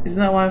 Isn't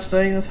that why I'm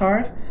studying this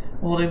hard? I'm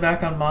holding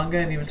back on manga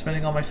and even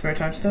spending all my spare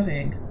time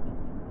studying.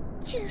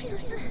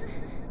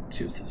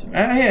 Chuusotsu.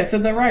 Hey, I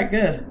said that right.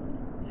 Good.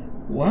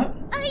 What?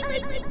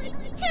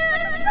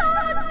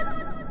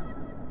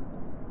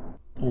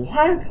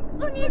 What?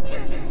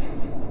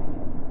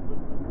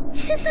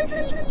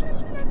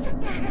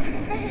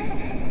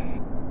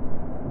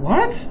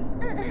 What?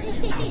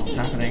 What's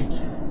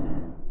happening?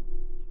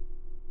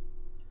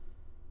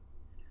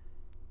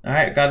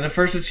 Alright, got the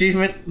first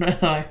achievement.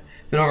 Been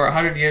over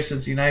 100 years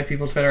since the United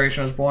People's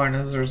Federation was born,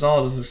 and as a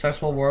result, a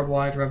successful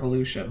worldwide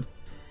revolution.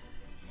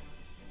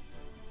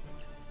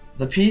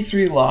 The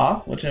P3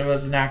 law, which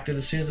was enacted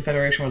as soon as the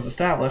Federation was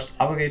established,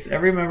 obligates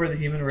every member of the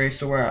human race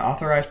to wear an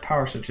Authorized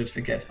Power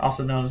Certificate,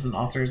 also known as an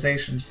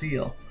Authorization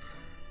Seal.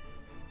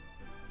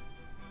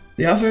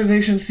 The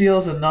Authorization Seal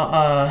is a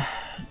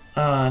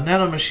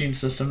nanomachine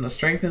system that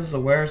strengthens the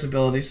wearer's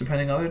abilities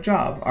depending on their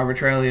job,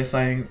 arbitrarily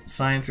assigned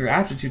through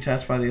aptitude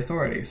tests by the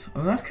authorities. I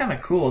mean, that's kind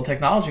of cool.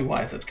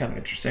 Technology-wise, that's kind of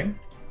interesting.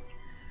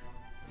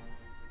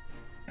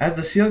 As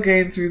the seal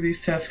gained through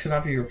these tests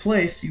cannot be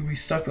replaced, you'll be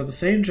stuck with the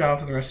same job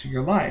for the rest of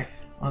your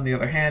life. On the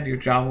other hand, your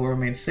job will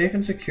remain safe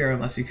and secure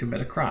unless you commit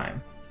a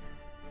crime.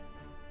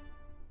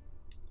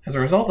 As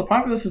a result, the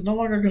populace is no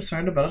longer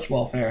concerned about its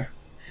welfare.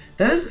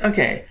 That is,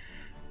 okay,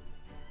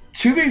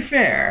 to be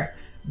fair,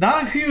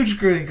 not a huge,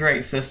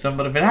 great system,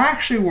 but if it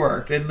actually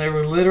worked, and there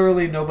were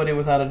literally nobody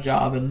without a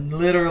job, and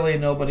literally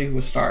nobody who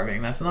was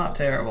starving, that's not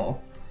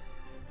terrible.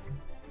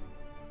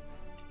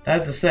 That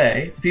is to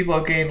say, the people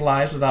have gained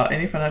lives without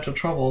any financial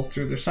troubles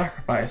through their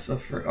sacrifice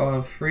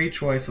of free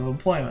choice of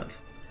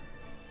employment.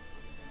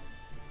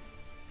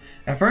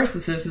 At first, the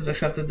citizens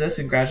accepted this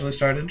and gradually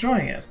started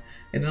enjoying it.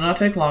 It did not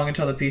take long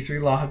until the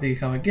P3 law had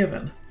become a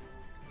given.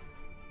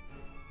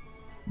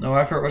 No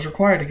effort was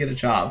required to get a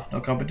job. No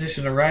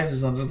competition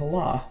arises under the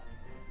law.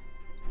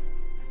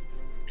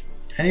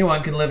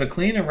 Anyone can live a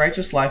clean and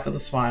righteous life with a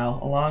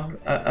smile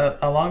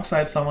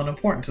alongside someone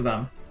important to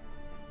them.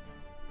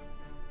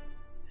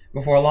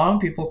 Before long,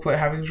 people quit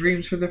having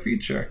dreams for the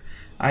future.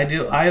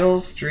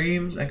 Idols,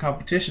 dreams, and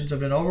competitions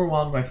have been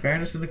overwhelmed by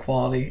fairness and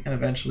equality and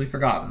eventually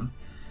forgotten.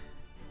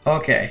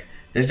 Okay,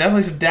 there's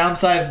definitely some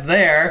downsides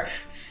there.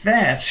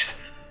 Fetch!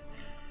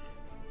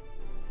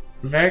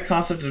 The very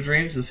concept of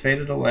dreams has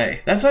faded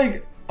away. That's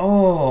like,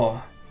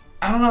 oh,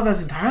 I don't know if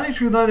that's entirely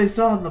true though. They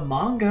still have the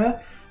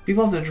manga.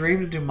 People have to dream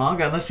to do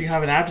manga unless you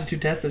have an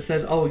aptitude test that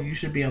says, oh, you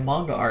should be a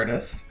manga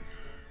artist.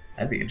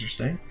 That'd be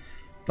interesting.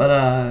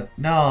 But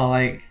no,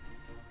 like,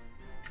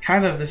 it's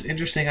kind of this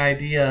interesting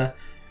idea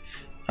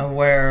of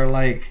where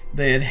like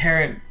the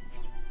inherent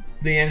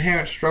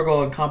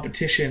struggle and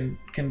competition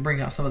can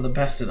bring out some of the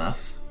best in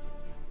us.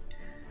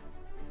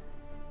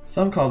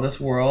 Some call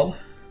this world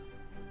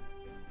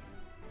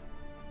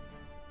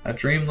a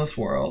dreamless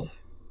world.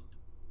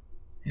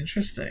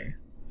 Interesting.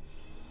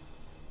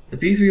 The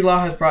P3 law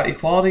has brought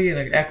equality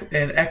and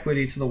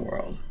equity to the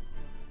world.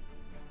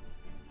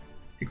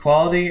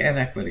 Equality and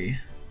equity.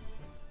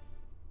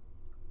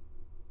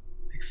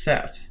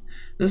 Except,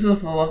 this is a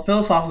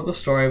philosophical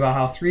story about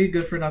how three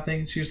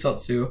good-for-nothing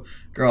Chuusotsu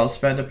girls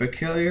spend a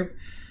peculiar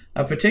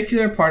a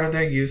particular part of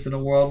their youth in a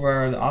world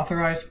where the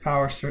Authorized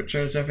Power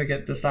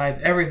Certificate decides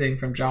everything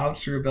from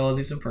jobs through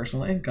abilities and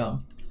personal income.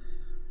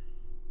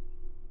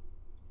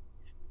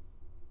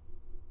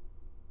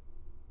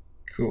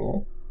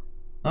 Cool.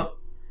 Oh.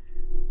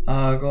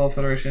 Global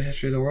Federation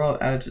History of the World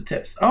added to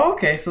tips. Oh,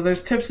 okay, so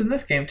there's tips in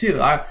this game too.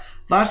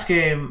 Last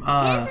game,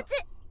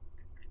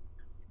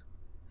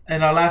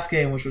 in our last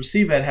game, which was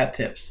Seabed, had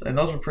tips, and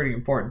those were pretty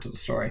important to the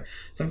story.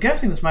 So I'm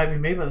guessing this might be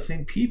made by the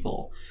same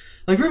people.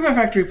 Like, Fruit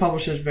Factory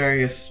publishes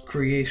various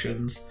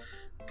creations,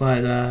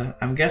 but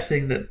I'm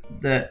guessing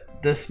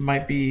that this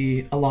might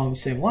be along the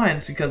same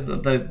lines because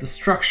the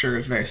structure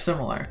is very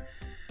similar.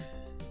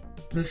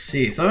 Let's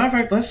see. So, matter of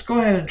fact, let's go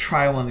ahead and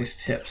try one of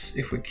these tips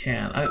if we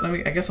can.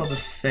 I guess I'll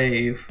just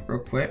save real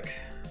quick.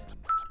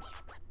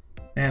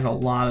 There's a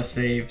lot of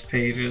saved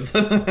pages.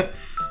 No,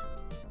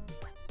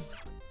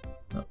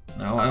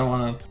 I don't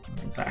want to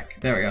go back.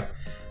 There we go.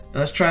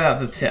 Let's try out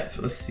the tip.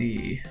 Let's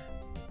see.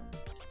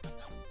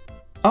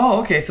 Oh,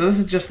 okay. So this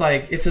is just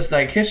like, it's just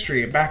like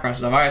history and background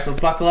stuff. All right, so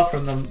buckle up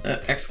from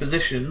the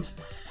expositions.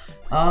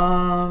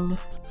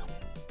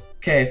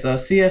 Okay, so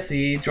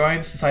CSE,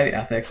 Joint Society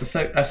Ethics,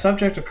 a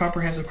subject of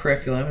comprehensive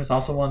curriculum, is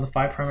also one of the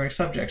 5 primary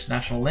subjects: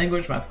 national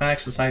language,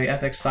 mathematics, society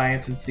ethics,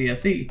 science, and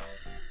CSE.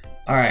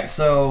 Alright,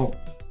 so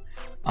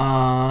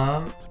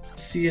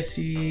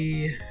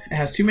CSE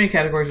has 2 main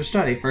categories of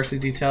study. Firstly,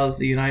 details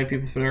the United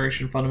People's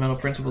Federation fundamental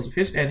principles of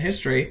and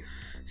history.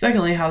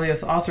 Secondly, how the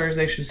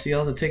authorization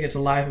seal, the ticket to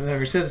life of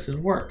every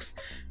citizen, works.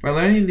 By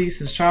learning these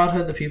since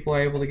childhood, the people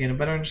are able to gain a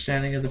better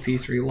understanding of the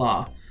P3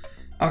 law.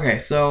 Okay,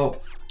 so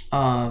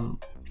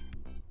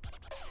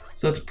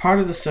it's part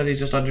of the study is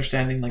just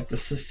understanding like the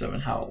system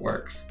and how it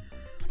works.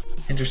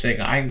 Interesting.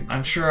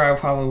 I'm sure I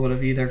probably would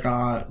have either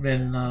I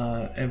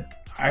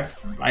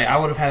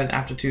would have had an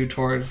aptitude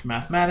towards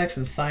mathematics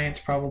and science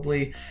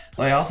probably,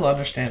 but I also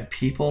understand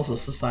people, so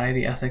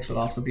society ethics would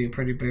also be a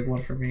pretty big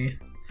one for me.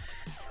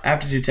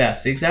 Aptitude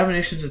tests. The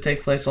examinations that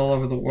take place all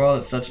over the world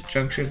at such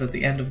junctures at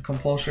the end of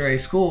compulsory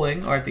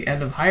schooling or at the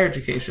end of higher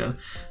education.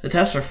 The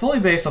tests are fully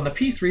based on the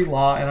P3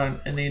 law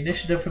and the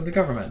initiative from the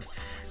government.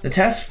 The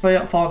tests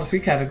fall into 3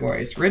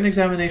 categories: written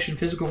examination,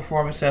 physical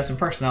performance tests, and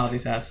personality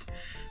tests.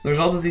 The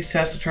results of these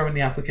tests determine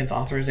the applicant's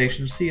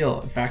authorization seal,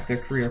 in fact, their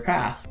career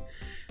path.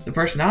 The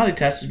personality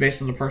test is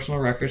based on the personal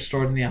records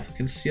stored in the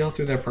applicant's seal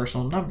through their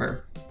personal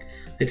number.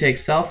 They take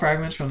cell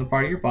fragments from the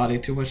part of your body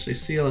to which the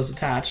seal is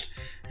attached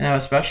and have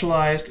a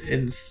specialized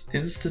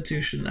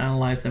institution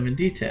analyze them in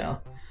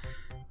detail.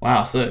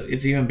 Wow, so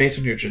it's even based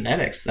on your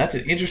genetics. That's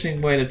an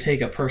interesting way to take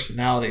a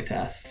personality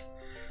test.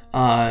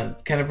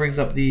 Kind of brings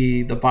up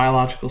the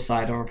biological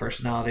side of our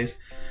personalities.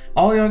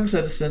 All young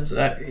citizens,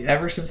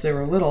 ever since they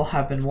were little,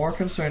 have been more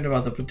concerned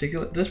about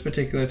this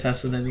particular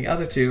test than the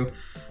other 2,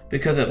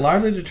 because it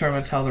largely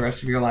determines how the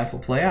rest of your life will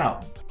play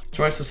out.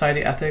 Joint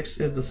Society Ethics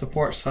is the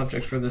support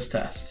subject for this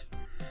test.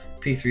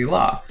 P3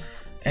 Law.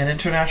 An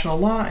international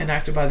law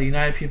enacted by the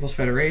United People's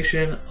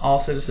Federation. All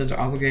citizens are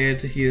obligated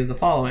to heed the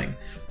following.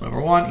 Number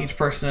 1, each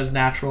person is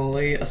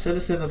naturally a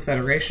citizen of the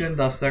Federation,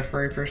 thus their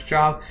very first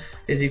job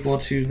is equal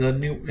to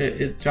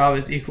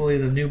equally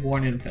the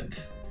newborn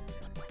infant.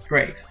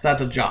 Great,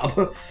 that's a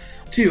job.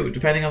 2,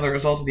 depending on the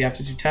results of the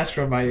aptitude test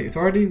run by the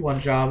authority, 1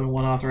 job and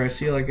 1 authorized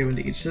seal are given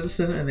to each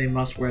citizen, and they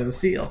must wear the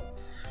seal.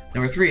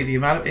 Number 3, the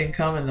amount of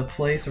income and the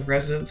place of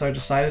residence are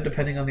decided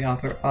depending on the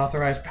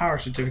Authorized Power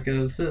Certificate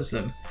of the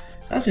citizen.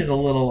 That seems a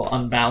little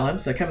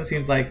unbalanced. That kind of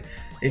seems like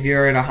if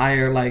you're in a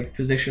higher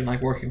position, like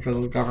working for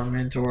the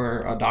government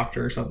or a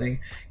doctor or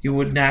something, you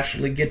would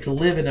naturally get to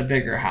live in a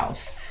bigger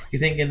house. You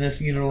think in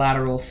this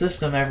unilateral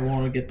system,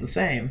 everyone would get the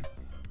same.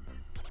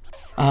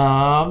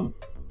 The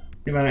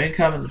amount of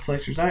income and the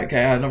place reside.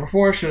 Okay, number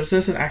 4, should a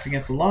citizen act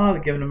against the law,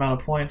 the given amount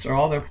of points or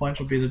all their points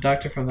will be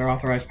deducted from their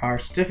Authorized Power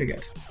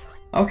Certificate.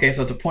 Okay,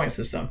 so it's a point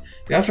system.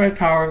 The authorized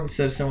power of the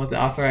citizen with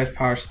the Authorized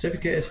Power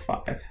Certificate is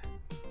 5.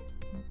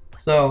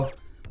 So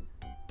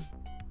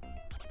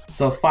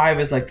 5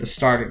 is like the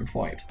starting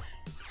point.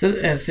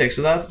 And 6.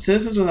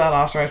 Citizens without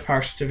Authorized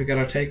Power Certificate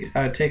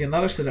are take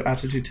another set of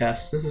aptitude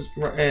tests. This is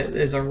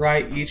a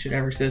right each and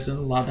every citizen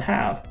is allowed to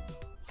have.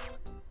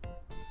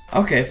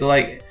 Okay, so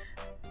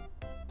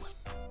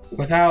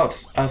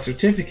without a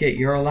certificate,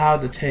 you're allowed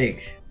to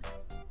take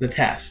the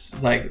test.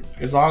 It's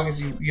as long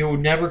as you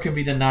never can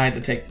be denied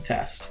to take the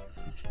test.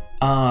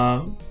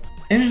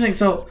 Interesting.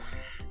 So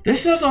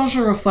this is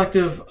also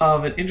reflective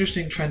of an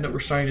interesting trend that we're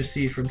starting to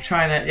see from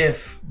China.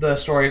 If the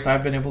stories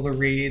I've been able to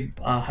read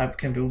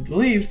can be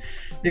believed,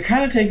 they're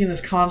kind of taking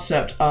this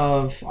concept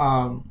of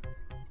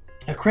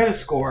a credit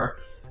score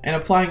and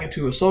applying it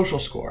to a social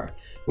score,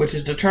 which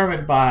is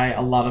determined by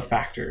a lot of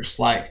factors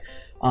like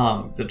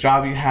the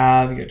job you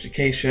have, your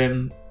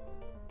education,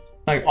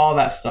 all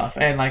that stuff,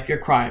 and your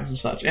crimes and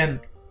such. And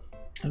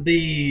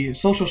the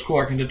social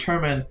score can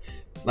determine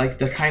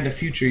the kind of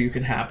future you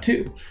can have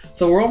too.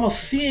 So we're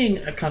almost seeing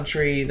a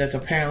country that's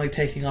apparently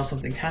taking on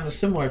something kind of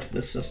similar to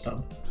this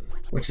system,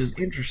 which is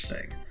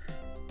interesting.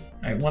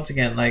 once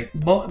again,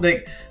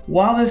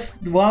 while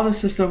this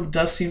system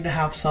does seem to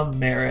have some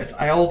merit,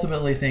 I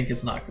ultimately think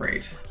it's not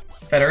great.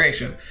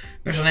 Federation.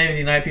 Official name of the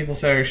United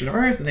Peoples Federation of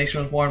Earth. The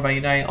nation was born by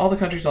uniting all the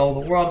countries all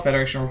over the world. A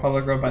federation or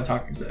republic run by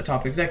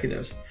top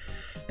executives.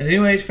 A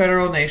new age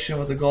federal nation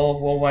with the goal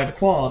of worldwide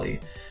equality.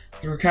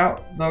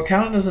 Though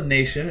counted as a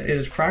nation, it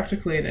is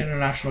practically an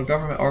international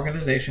government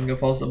organization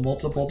composed of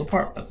multiple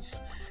departments.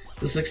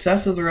 The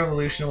success of the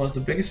revolution was the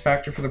biggest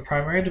factor for the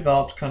primary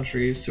developed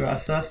countries to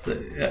assent to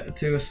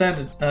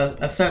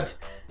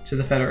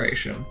the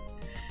federation.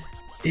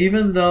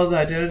 Even though the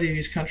identity of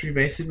each country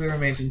basically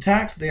remains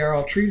intact, they are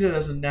all treated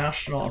as a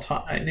national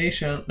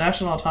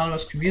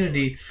autonomous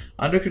community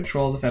under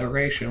control of the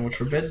Federation, which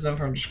forbids them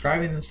from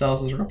describing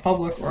themselves as a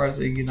republic or as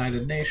a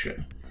united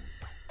nation.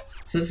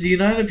 Since the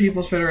United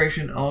Peoples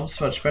Federation owns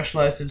such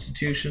specialized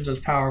institutions as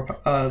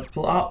policy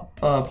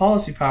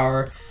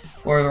power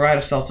or the right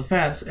of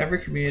self-defense, every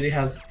community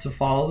has to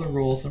follow the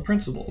rules and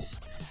principles.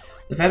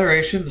 The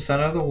Federation, the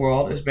center of the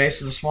world, is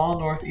based in a small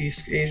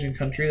Northeast Asian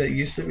country that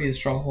used to be the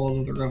stronghold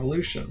of the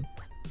revolution.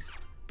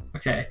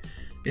 Okay,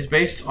 it's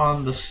based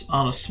on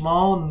a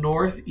small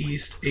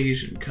Northeast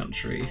Asian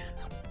country.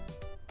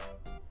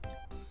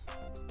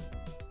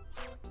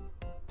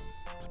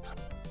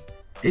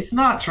 It's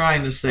not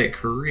trying to say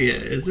Korea,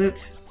 is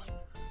it?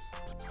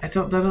 That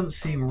doesn't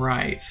seem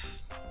right.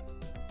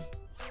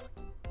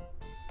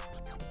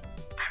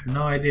 I have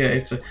no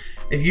idea.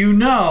 If you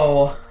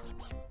know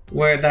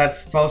where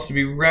that's supposed to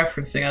be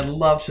referencing, I'd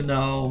love to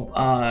know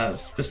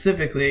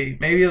specifically.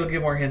 Maybe it'll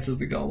give more hints as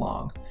we go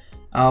along.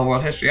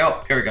 World history.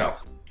 Oh, here we go.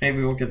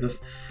 Maybe we'll get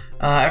this.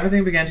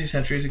 Everything began 2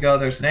 centuries ago.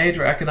 There's an age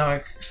where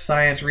economic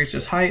science reached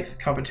its height.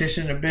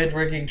 Competition and bid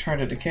rigging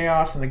turned into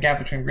chaos, and the gap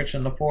between rich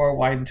and the poor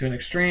widened to an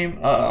extreme.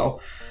 Uh-oh.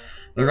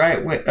 The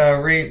right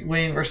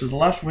wing versus the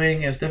left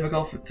wing is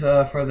difficult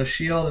for the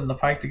shield and the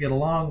pike to get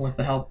along with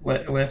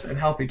and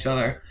help each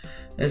other.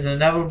 It is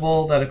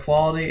inevitable that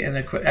equality and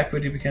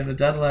equity became the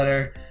dead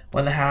letter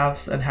when the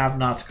haves and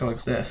have-nots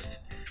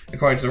coexist.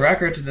 According to the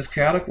records, in this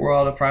chaotic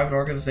world, a private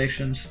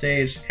organization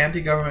staged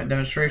anti-government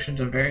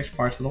demonstrations in various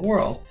parts of the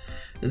world.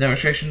 The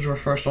demonstrations were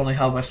first only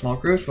held by small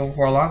groups, but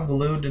before long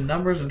ballooned in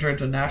numbers and turned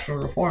to national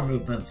reform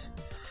movements.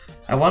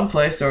 At one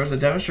place, there was a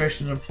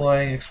demonstration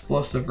employing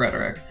explosive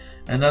rhetoric.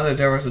 Another,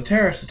 there was a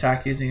terrorist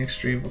attack using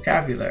extreme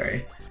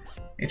vocabulary.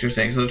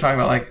 Interesting. So they're talking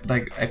about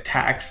like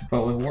attacks,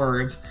 but with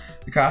words.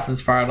 The chaos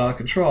spiraled out of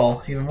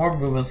control. Even more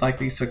movements like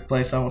these took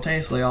place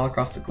simultaneously all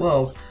across the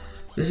globe.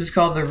 This is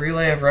called the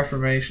Relay of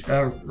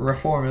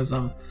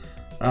Reformism,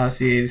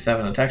 C87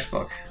 in the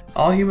textbook.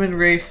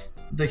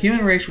 The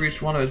human race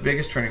reached one of its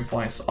biggest turning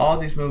points. All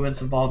of these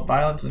movements involved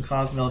violence and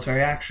caused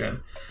military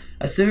action.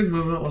 A civic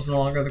movement was no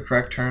longer the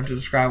correct term to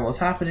describe what was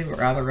happening, but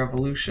rather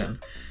revolution.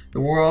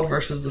 The world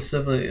versus the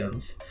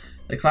civilians.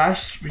 The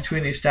clash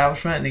between the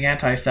establishment and the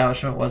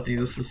anti-establishment was,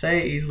 needless to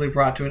say, easily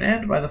brought to an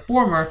end by the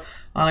former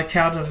on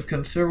account of a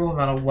considerable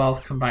amount of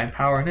wealth, combined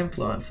power, and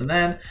influence, and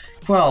then,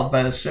 quelled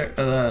by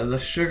the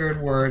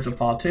sugared words of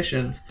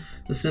politicians,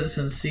 the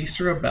citizens ceased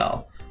to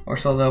rebel, or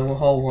so the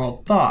whole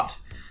world thought.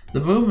 The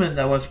movement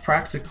that was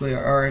practically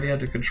already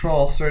under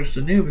control surged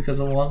anew because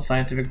of one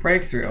scientific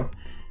breakthrough.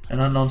 An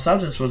unknown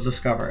substance was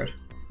discovered.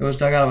 It was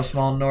dug out of a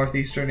small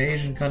northeastern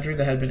Asian country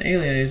that had been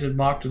alienated,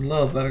 mocked, and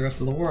loathed by the rest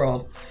of the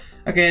world.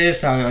 Okay, it is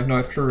sounding like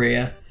North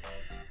Korea.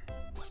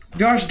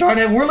 Gosh darn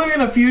it, we're living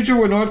in a future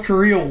where North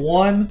Korea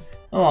won?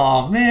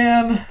 Aw,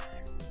 man.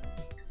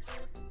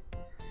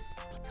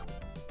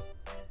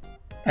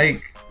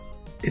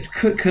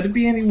 Could it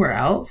be anywhere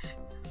else?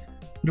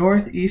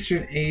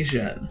 Northeastern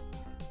Asian.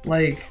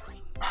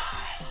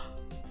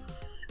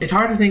 It's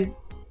hard to think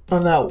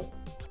on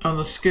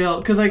the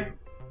scale, because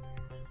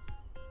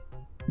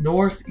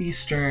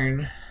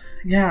Northeastern,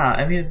 yeah,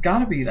 I mean, it's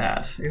gotta be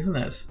that, isn't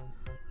it?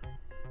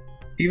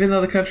 Even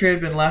though the country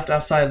had been left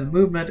outside of the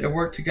movement, it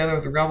worked together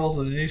with the rebels,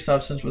 and the new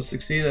substance would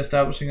succeed at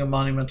establishing a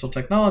monumental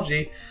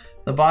technology,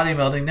 the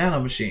body-melting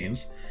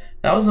nanomachines.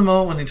 That was the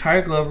moment when the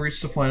entire globe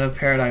reached the point of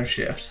paradigm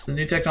shift. The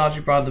new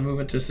technology brought the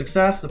movement to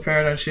success. The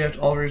paradigm shift,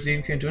 old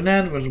regime, came to an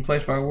end, was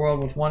replaced by a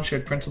world with one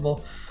shared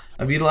principle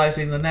of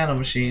utilizing the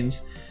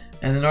nanomachines.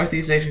 And the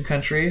Northeast Asian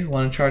country,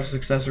 one in charge of the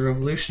successor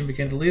revolution,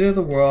 became the leader of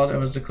the world and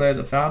was declared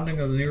the founding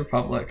of the new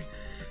republic.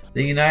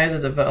 They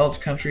united the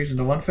developed countries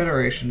into one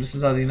federation. This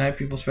is how the United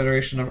Peoples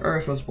Federation of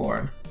Earth was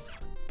born.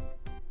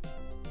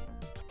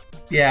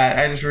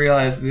 Yeah, I just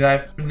realized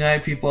the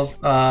United Peoples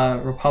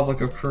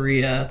Republic of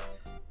Korea.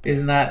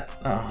 Isn't that...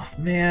 Oh,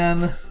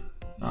 man.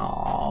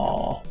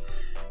 Oh,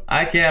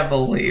 I can't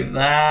believe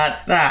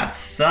that. That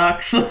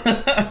sucks.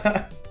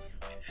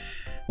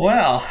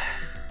 Well,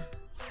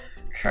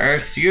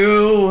 curse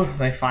you.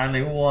 They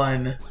finally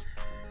won.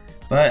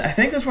 But I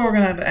think that's where we're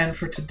going to have to end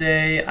for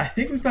today. I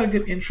think we've got a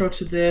good intro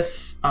to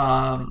this.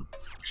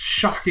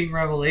 Shocking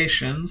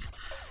revelations.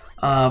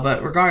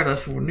 But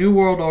regardless, New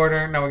World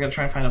Order, now we're going to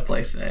try and find a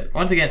place in it.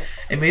 Once again,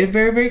 it made it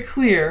very, very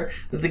clear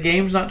that the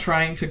game's not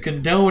trying to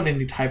condone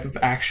any type of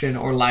action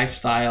or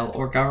lifestyle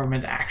or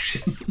government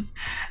action.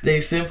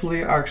 They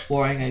simply are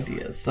exploring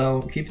ideas.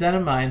 So keep that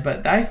in mind.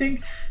 But I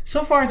think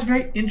so far it's a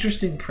very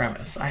interesting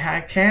premise.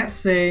 I can't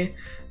say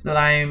that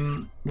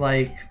I'm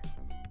like,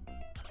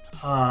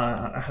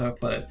 how do I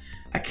put it?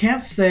 I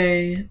can't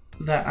say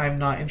that I'm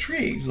not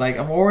intrigued. Like,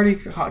 I'm already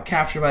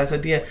captured by this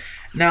idea.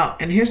 Now,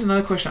 and here's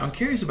another question I'm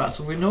curious about.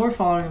 So we know we're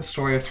following the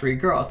story of 3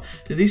 girls.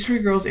 Do these 3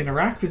 girls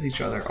interact with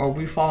each other? Or are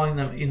we following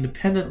them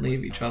independently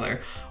of each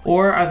other?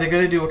 Or are they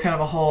going to do a kind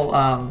of a whole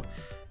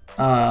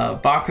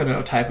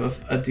Bakuno type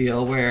of a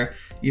deal where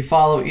you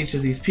follow each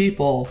of these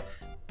people,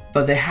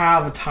 but they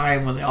have a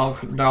time when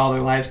all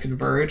their lives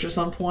converge at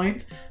some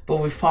point, but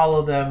we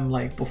follow them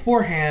like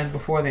beforehand,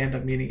 before they end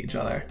up meeting each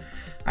other?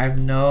 I have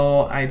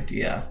no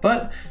idea,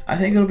 but I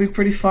think it'll be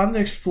pretty fun to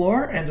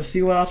explore and to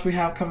see what else we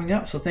have coming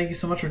up. So thank you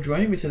so much for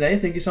joining me today.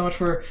 Thank you so much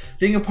for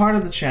being a part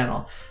of the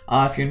channel.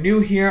 If you're new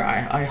here,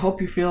 I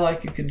hope you feel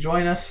like you can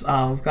join us.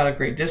 We've got a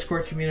great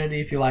Discord community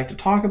if you like to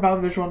talk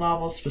about visual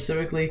novels,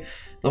 specifically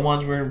the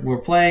ones we're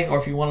playing, or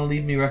if you want to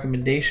leave me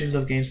recommendations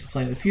of games to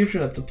play in the future,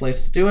 that's the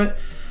place to do it.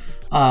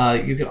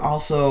 You can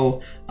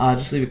also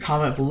just leave a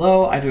comment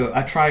below.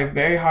 I try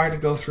very hard to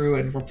go through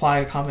and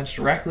reply to comments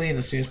directly and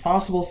as soon as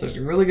possible, so there's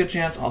a really good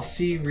chance I'll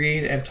see,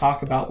 read, and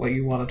talk about what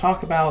you want to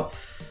talk about.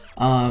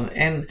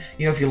 And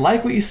you know, if you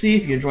like what you see,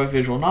 if you enjoy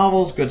visual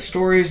novels, good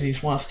stories, and you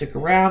just want to stick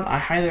around, I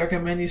highly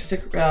recommend you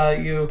stick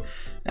around. You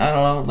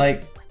know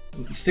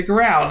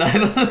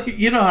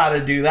how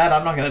to do that.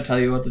 I'm not going to tell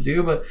you what to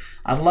do, but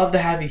I'd love to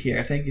have you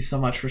here. Thank you so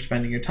much for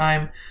spending your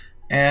time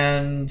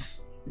and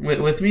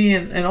with me,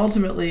 and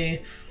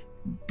ultimately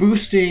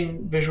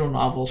boosting visual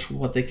novels for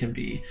what they can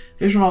be.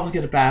 Visual novels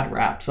get a bad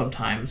rap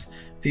sometimes.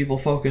 People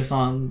focus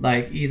on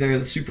like either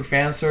the super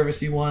fan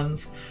servicey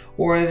ones,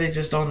 or they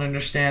just don't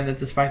understand that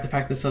despite the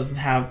fact this doesn't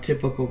have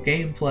typical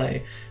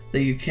gameplay,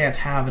 that you can't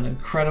have an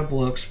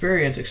incredible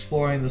experience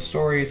exploring the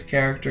stories,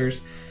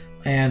 characters,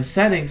 and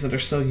settings that are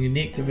so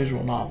unique to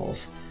visual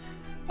novels.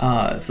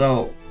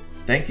 So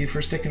thank you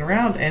for sticking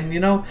around, and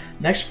you know,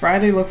 next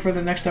Friday look for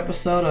the next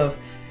episode of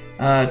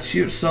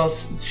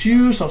Chuusotsu.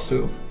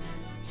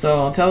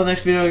 So until the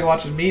next video you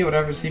watch with me,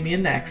 whatever see me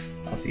in next,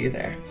 I'll see you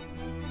there.